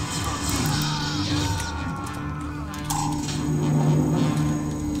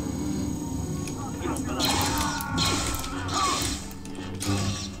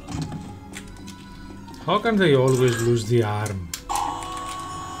 How can they always lose the arm?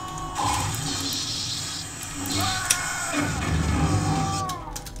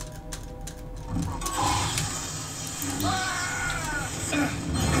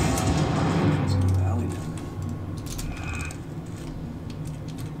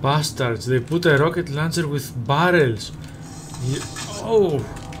 Bastards, they put a rocket launcher with barrels. Oh,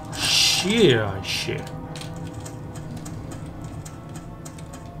 shit.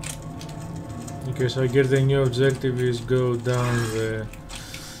 Okay, so I guess the new objective is go down the...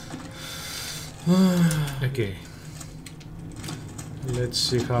 Okay. Let's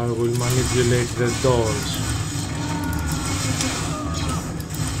see how we'll manipulate the doors.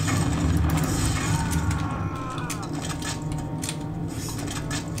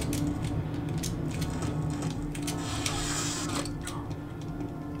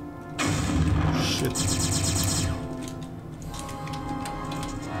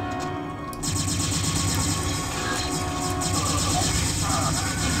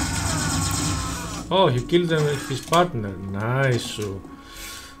 Oh, he killed his partner. Nice.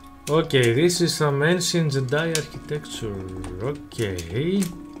 Okay, this is some ancient Jedi architecture. Okay.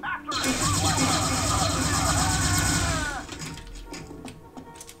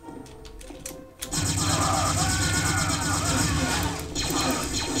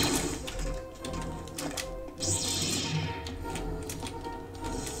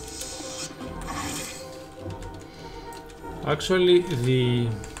 Actually, the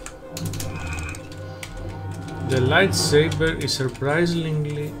lightsaber is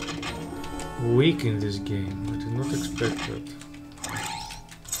surprisingly weak in this game. I did not expect that.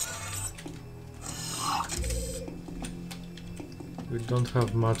 We don't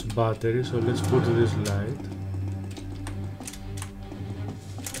have much battery, so let's put this light.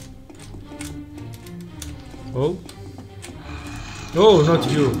 Oh. Oh, not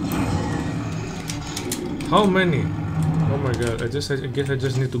you. How many? Oh my god, I guess I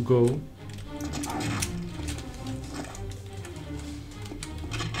just need to go.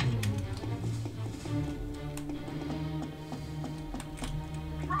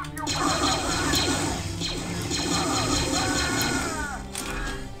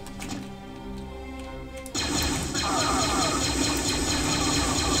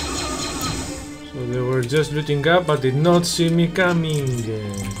 Just looting up but did not see me coming.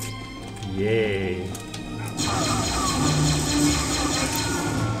 Yay.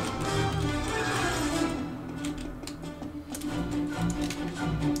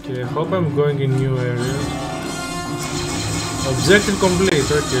 Okay, I hope I'm going in new areas. Objective complete,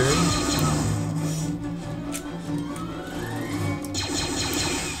 okay.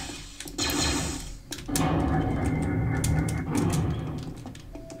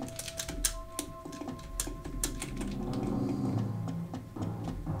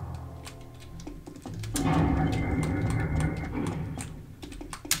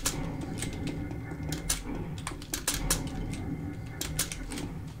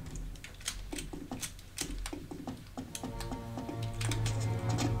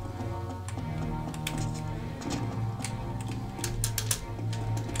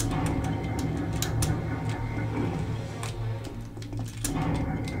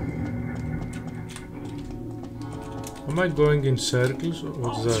 Am I going in circles or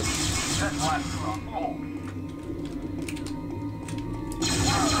what's that?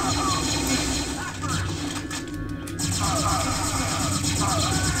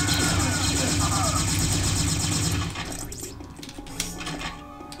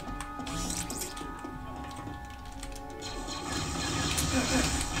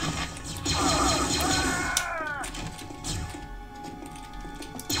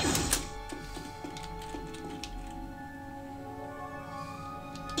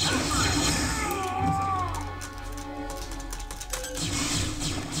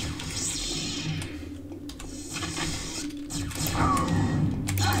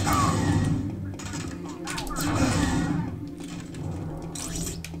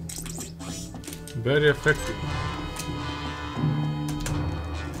 Very effective.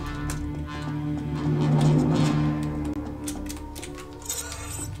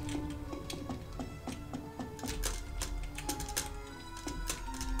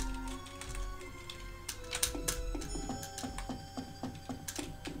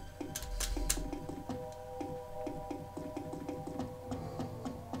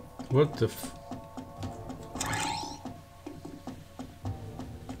 What the f...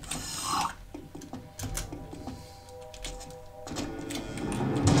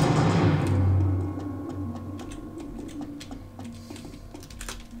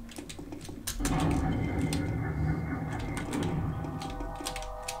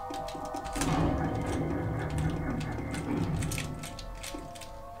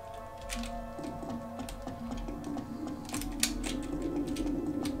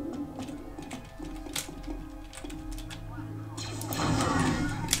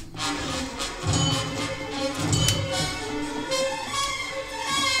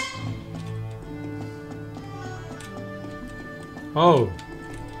 Oh.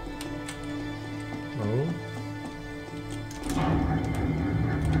 Oh.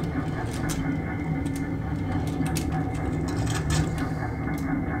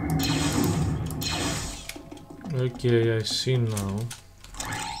 Okay, I see now.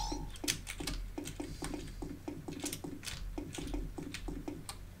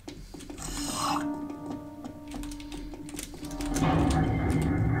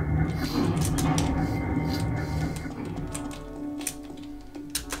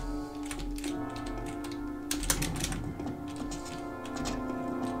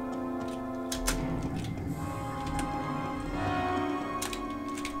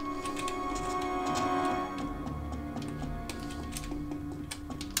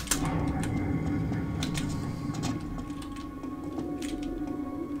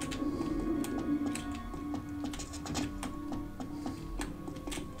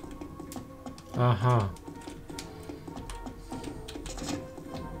 Aha.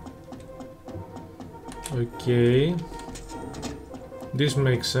 Okay. This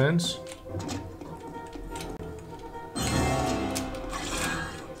makes sense.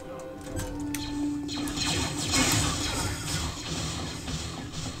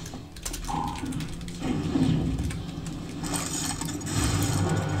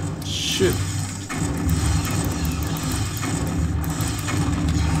 Shit.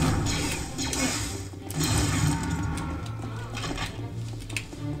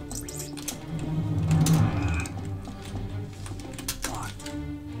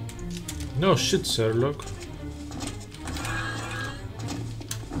 No shit, Sherlock.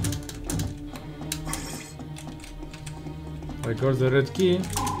 I got the red key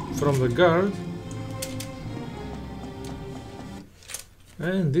from the guard.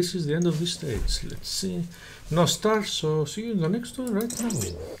 And this is the end of this stage. Let's see. No stars, so see you in the next one right now.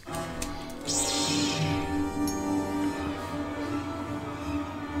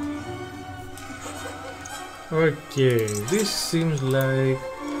 Okay, this seems like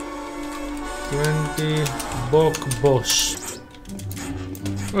 20 Bok boss.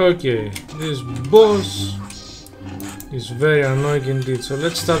 Okay, this boss is very annoying indeed, so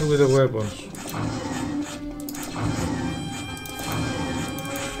let's start with the weapons.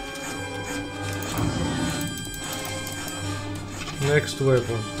 Next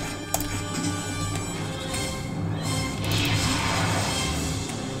weapon.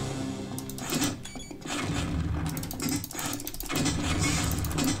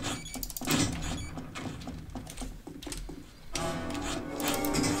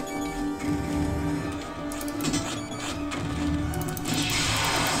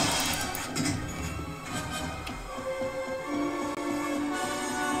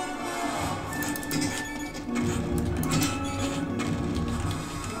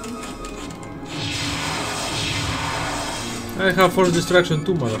 I have force distraction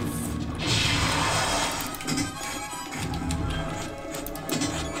too, mother.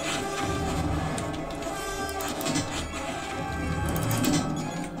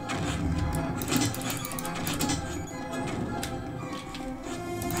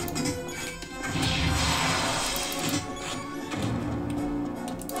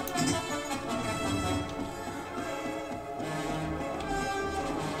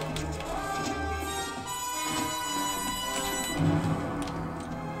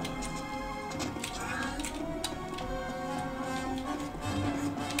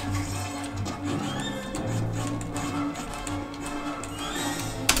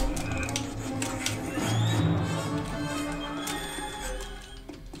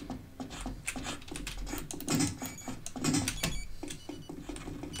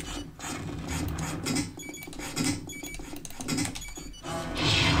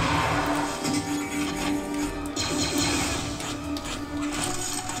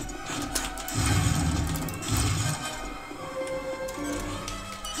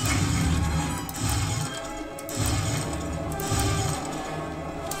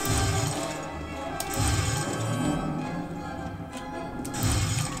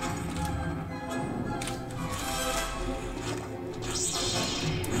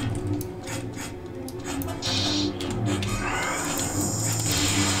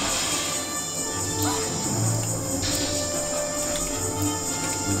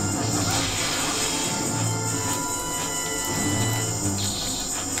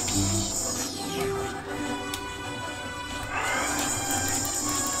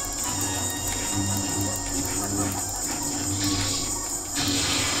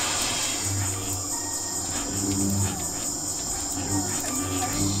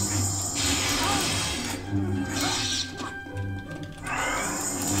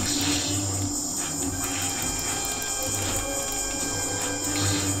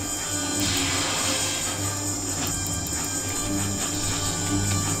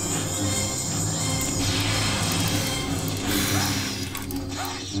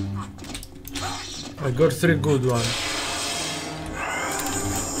 I got 3 good ones.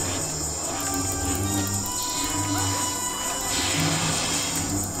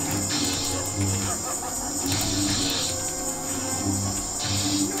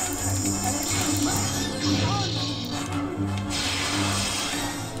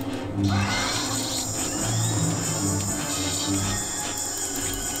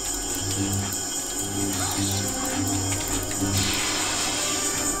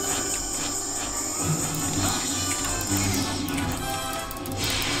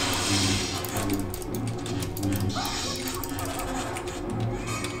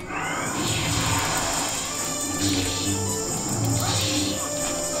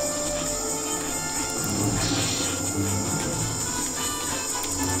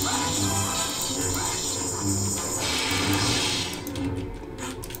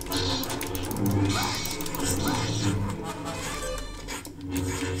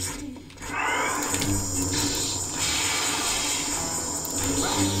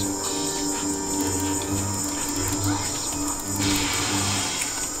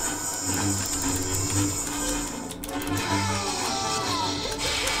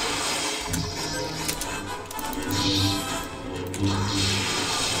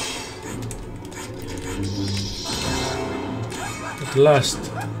 At last.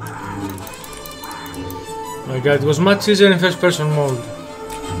 My god, it was much easier in first person mode.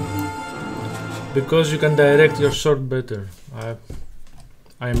 Because you can direct your sword better. I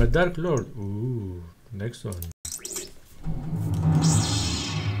am a Dark Lord. Ooh, next one.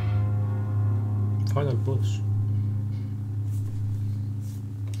 Final boss.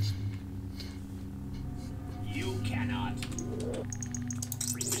 You cannot.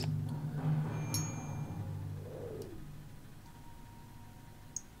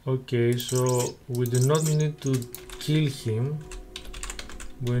 Okay, so we do not need to kill him.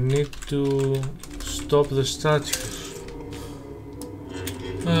 We need to stop the statues.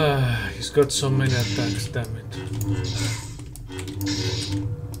 He's got so many attacks, damn it.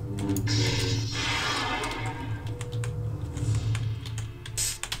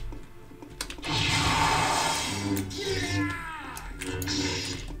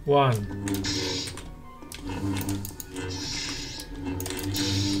 One.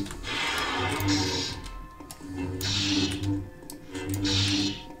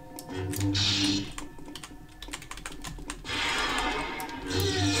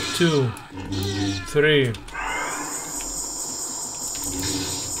 Two, 3,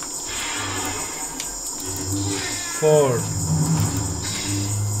 4,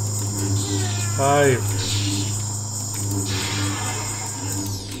 5,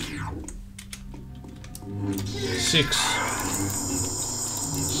 6,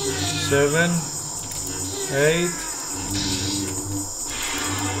 7, 8,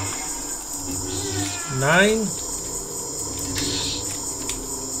 9.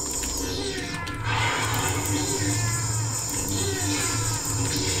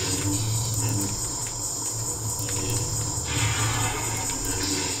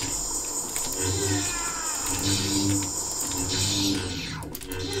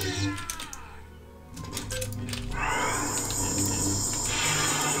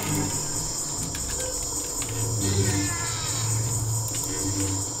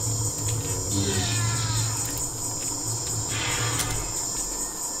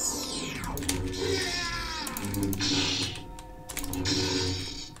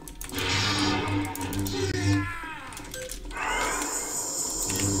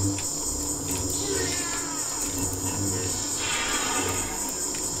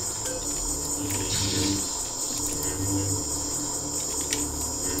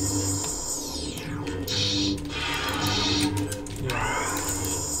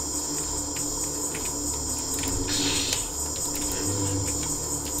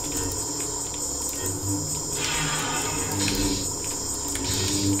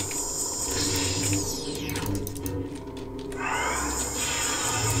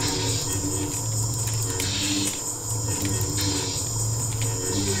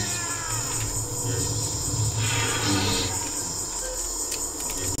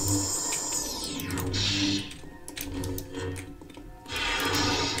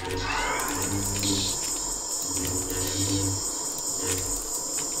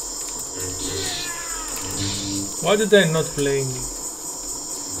 Why did I not play it?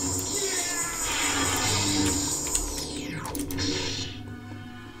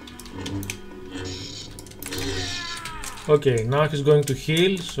 Okay, now he's going to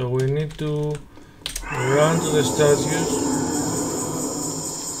heal, so we need to run to the statues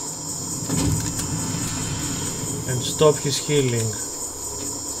and stop his healing.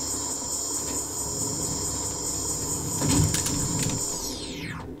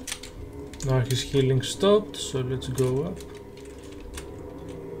 Now his healing stopped, so let's go up.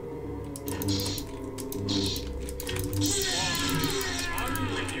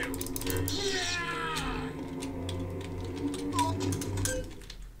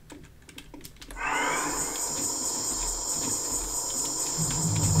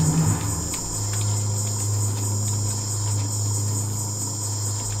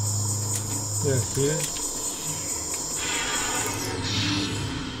 There he is.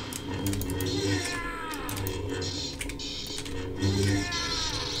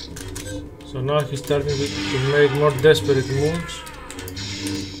 So now he's starting to make more desperate moves.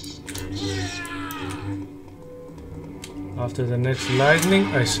 After the next lightning,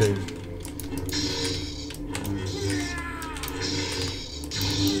 I save.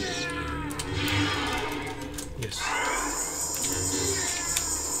 Yes.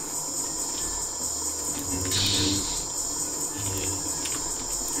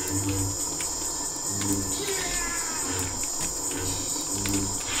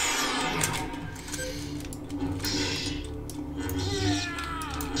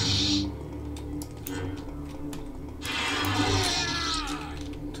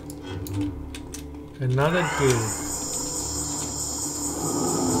 Another kill.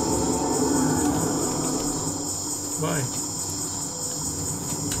 Why?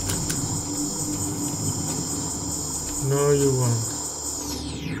 No, you won't.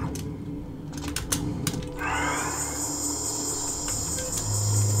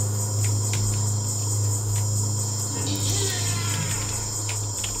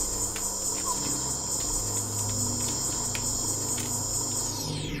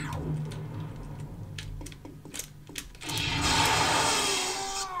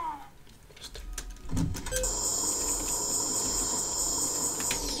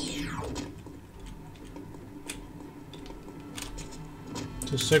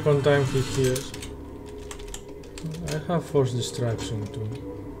 The second time he hears. I have force distraction too.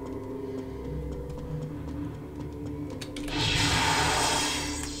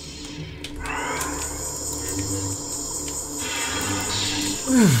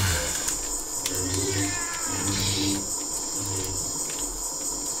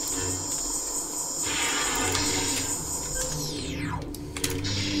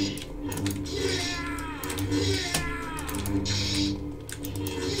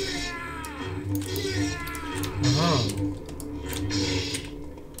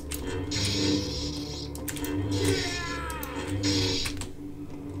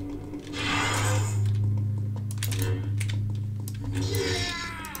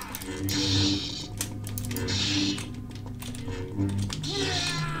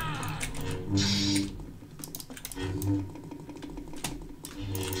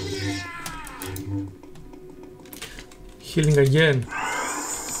 Healing again.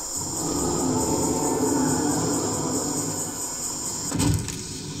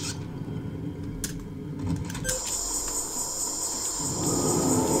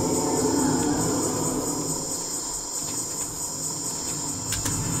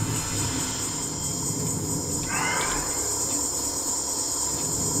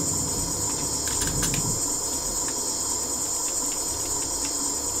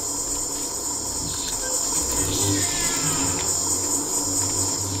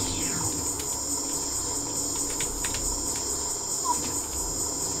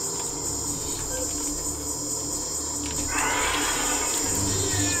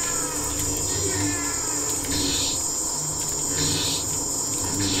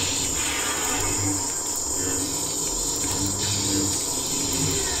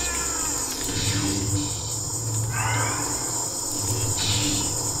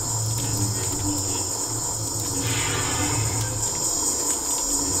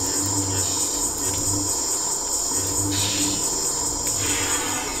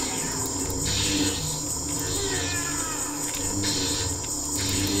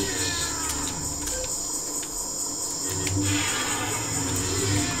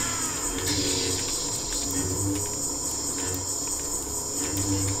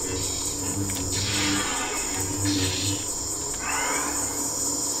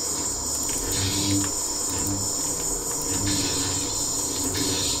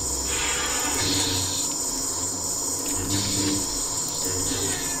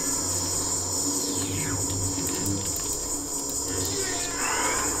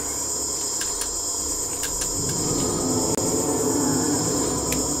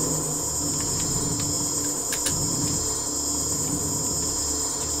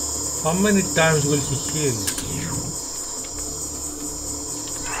 How many times will he heal?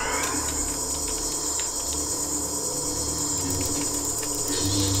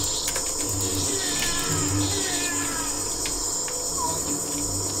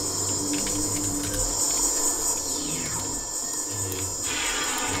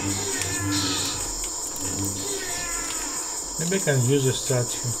 Maybe I can use a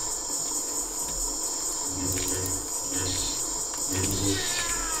statue.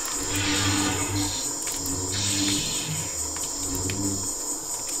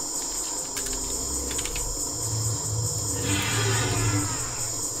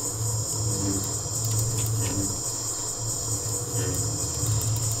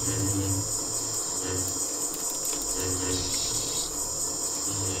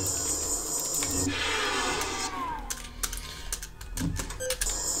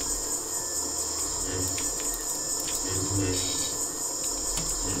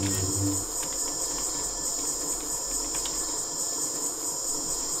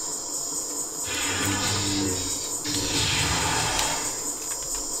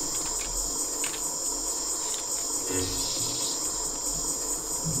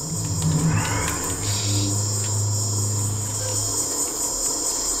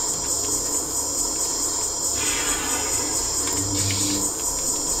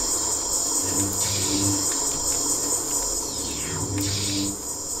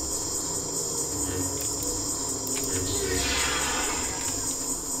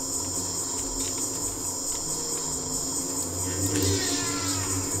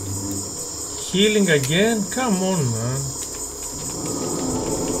 Healing again? Come on, man.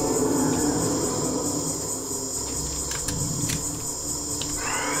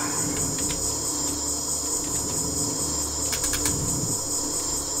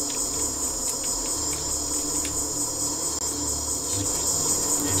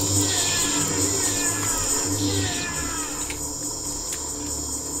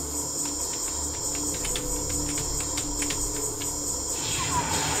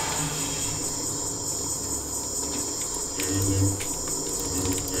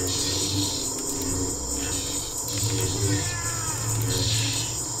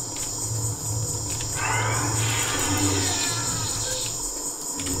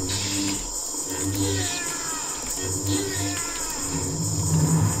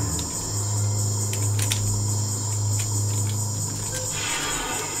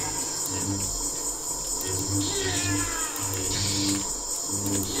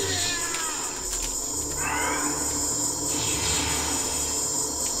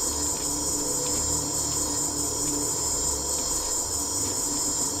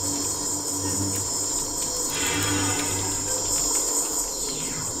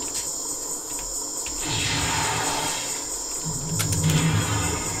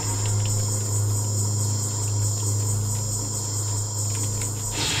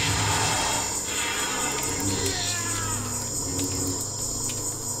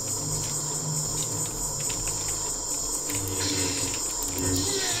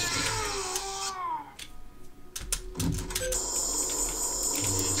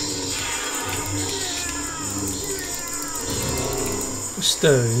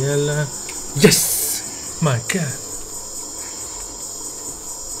 Yalla. Yes! My god.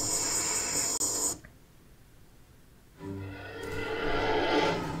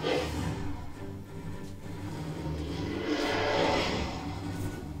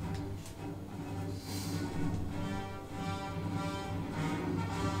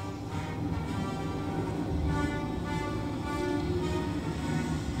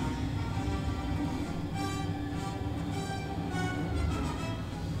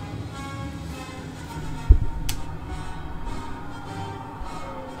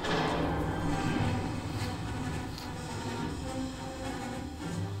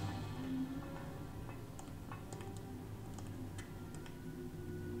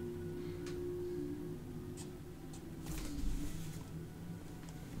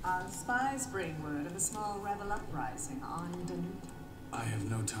 Our spies bring word of a small rebel uprising on Danute. I have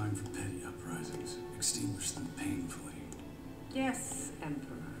no time for petty uprisings. Extinguish them painfully. Yes,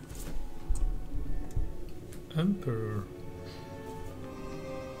 Emperor. Emperor.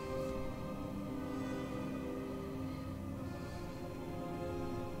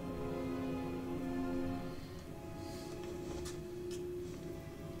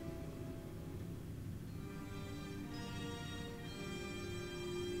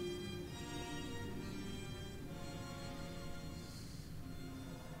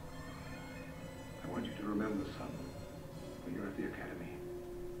 Remember, son, when you're at the academy,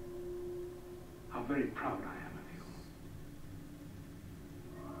 how very proud I am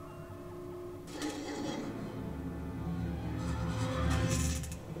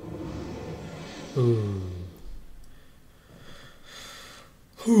of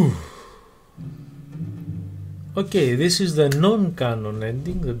you. Okay, this is the non-canon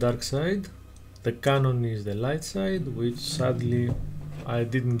ending, the dark side. The canon is the light side, which sadly I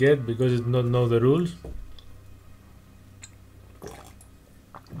didn't get because I did not know the rules.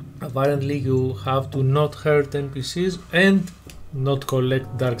 Apparently you have to not hurt NPCs and not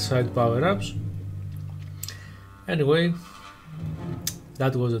collect Darkside power-ups. Anyway,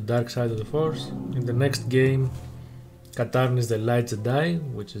 that was the dark side of the Force. In the next game, Katarn is the Light Jedi,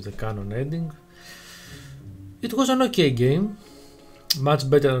 which is the canon ending. It was an okay game, much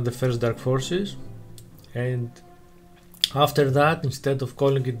better than the first Dark Forces, and after that, instead of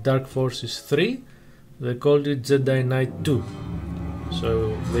calling it Dark Forces 3, they called it Jedi Knight 2.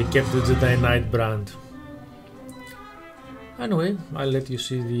 So they kept the Jedi Knight brand. Anyway, I'll let you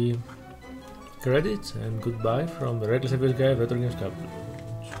see the credits and goodbye from the Reckless Average Guy of Retro Games Capital.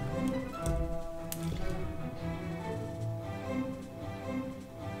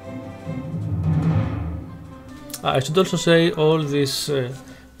 I should also say all these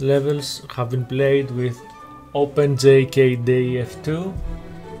levels have been played with OpenJKDF2.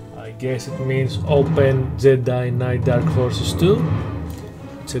 I guess it means Open Jedi Knight Dark Forces 2.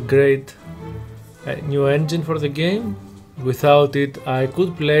 It's a great new engine for the game. Without it I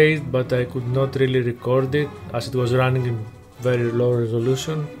could play it, but I could not really record it as it was running in very low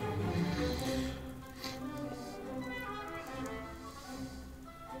resolution.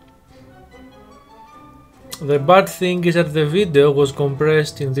 The bad thing is that the video was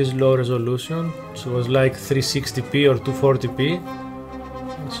compressed in this low resolution, so it was like 360p or 240p,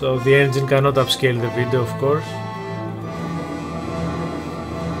 so the engine cannot upscale the video, of course.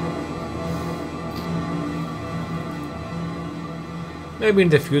 Maybe in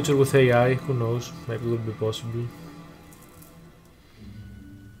the future with AI, who knows, maybe it will be possible.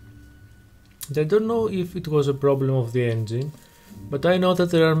 I don't know if it was a problem of the engine, but I know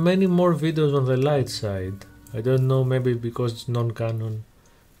that there are many more videos on the light side. I don't know, maybe because it's non-canon,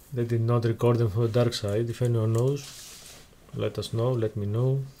 they did not record them for the dark side. If anyone knows, let us know, let me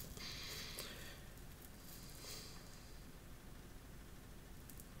know.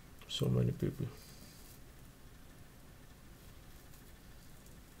 So many people.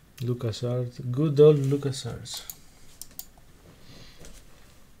 LucasArts, good old LucasArts.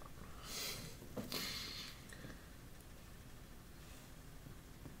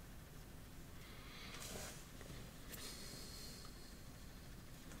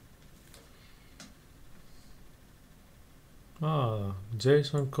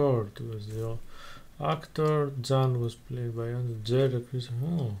 Jason Court was the actor. Jan was played by Jerry Chris.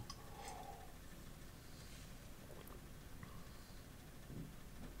 Oh.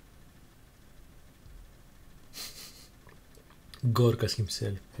 Gorkas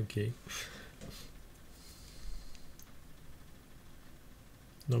himself, okay.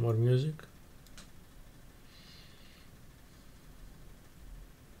 No more music.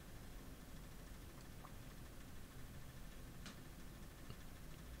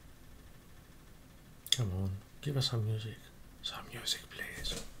 Come on, give us some music. Some music,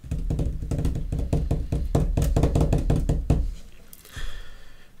 please.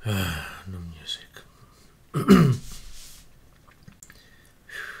 No music.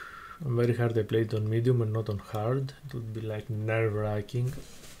 I'm very hard I played on medium and not on hard. It would be like nerve-wracking.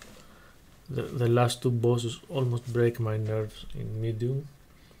 The last two bosses almost break my nerves in medium.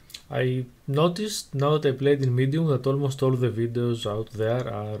 I noticed now that I played in medium that almost all the videos out there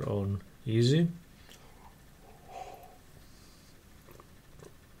are on easy.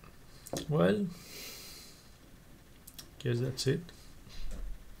 Well, guess that's it.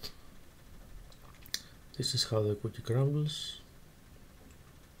 This is how the cookie crumbles.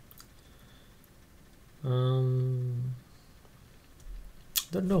 Don't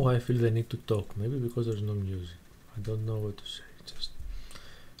know why I feel the need to talk. Maybe because there's no music. I don't know what to say. Just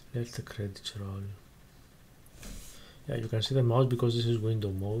let the credits roll. Yeah, you can see the mouse because this is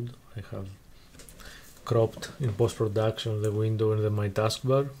window mode. I have cropped in post-production the window and my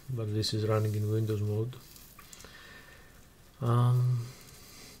taskbar, but this is running in Windows mode.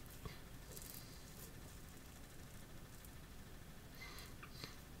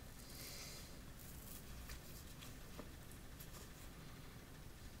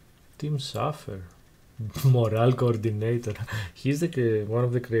 Tim Saffer, morale coordinator. He's the one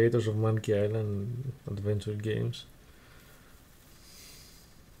of the creators of Monkey Island adventure games.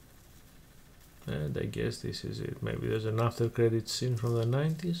 And I guess this is it. Maybe there's an after credit scene from the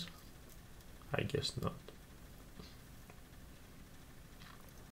 90s? I guess not.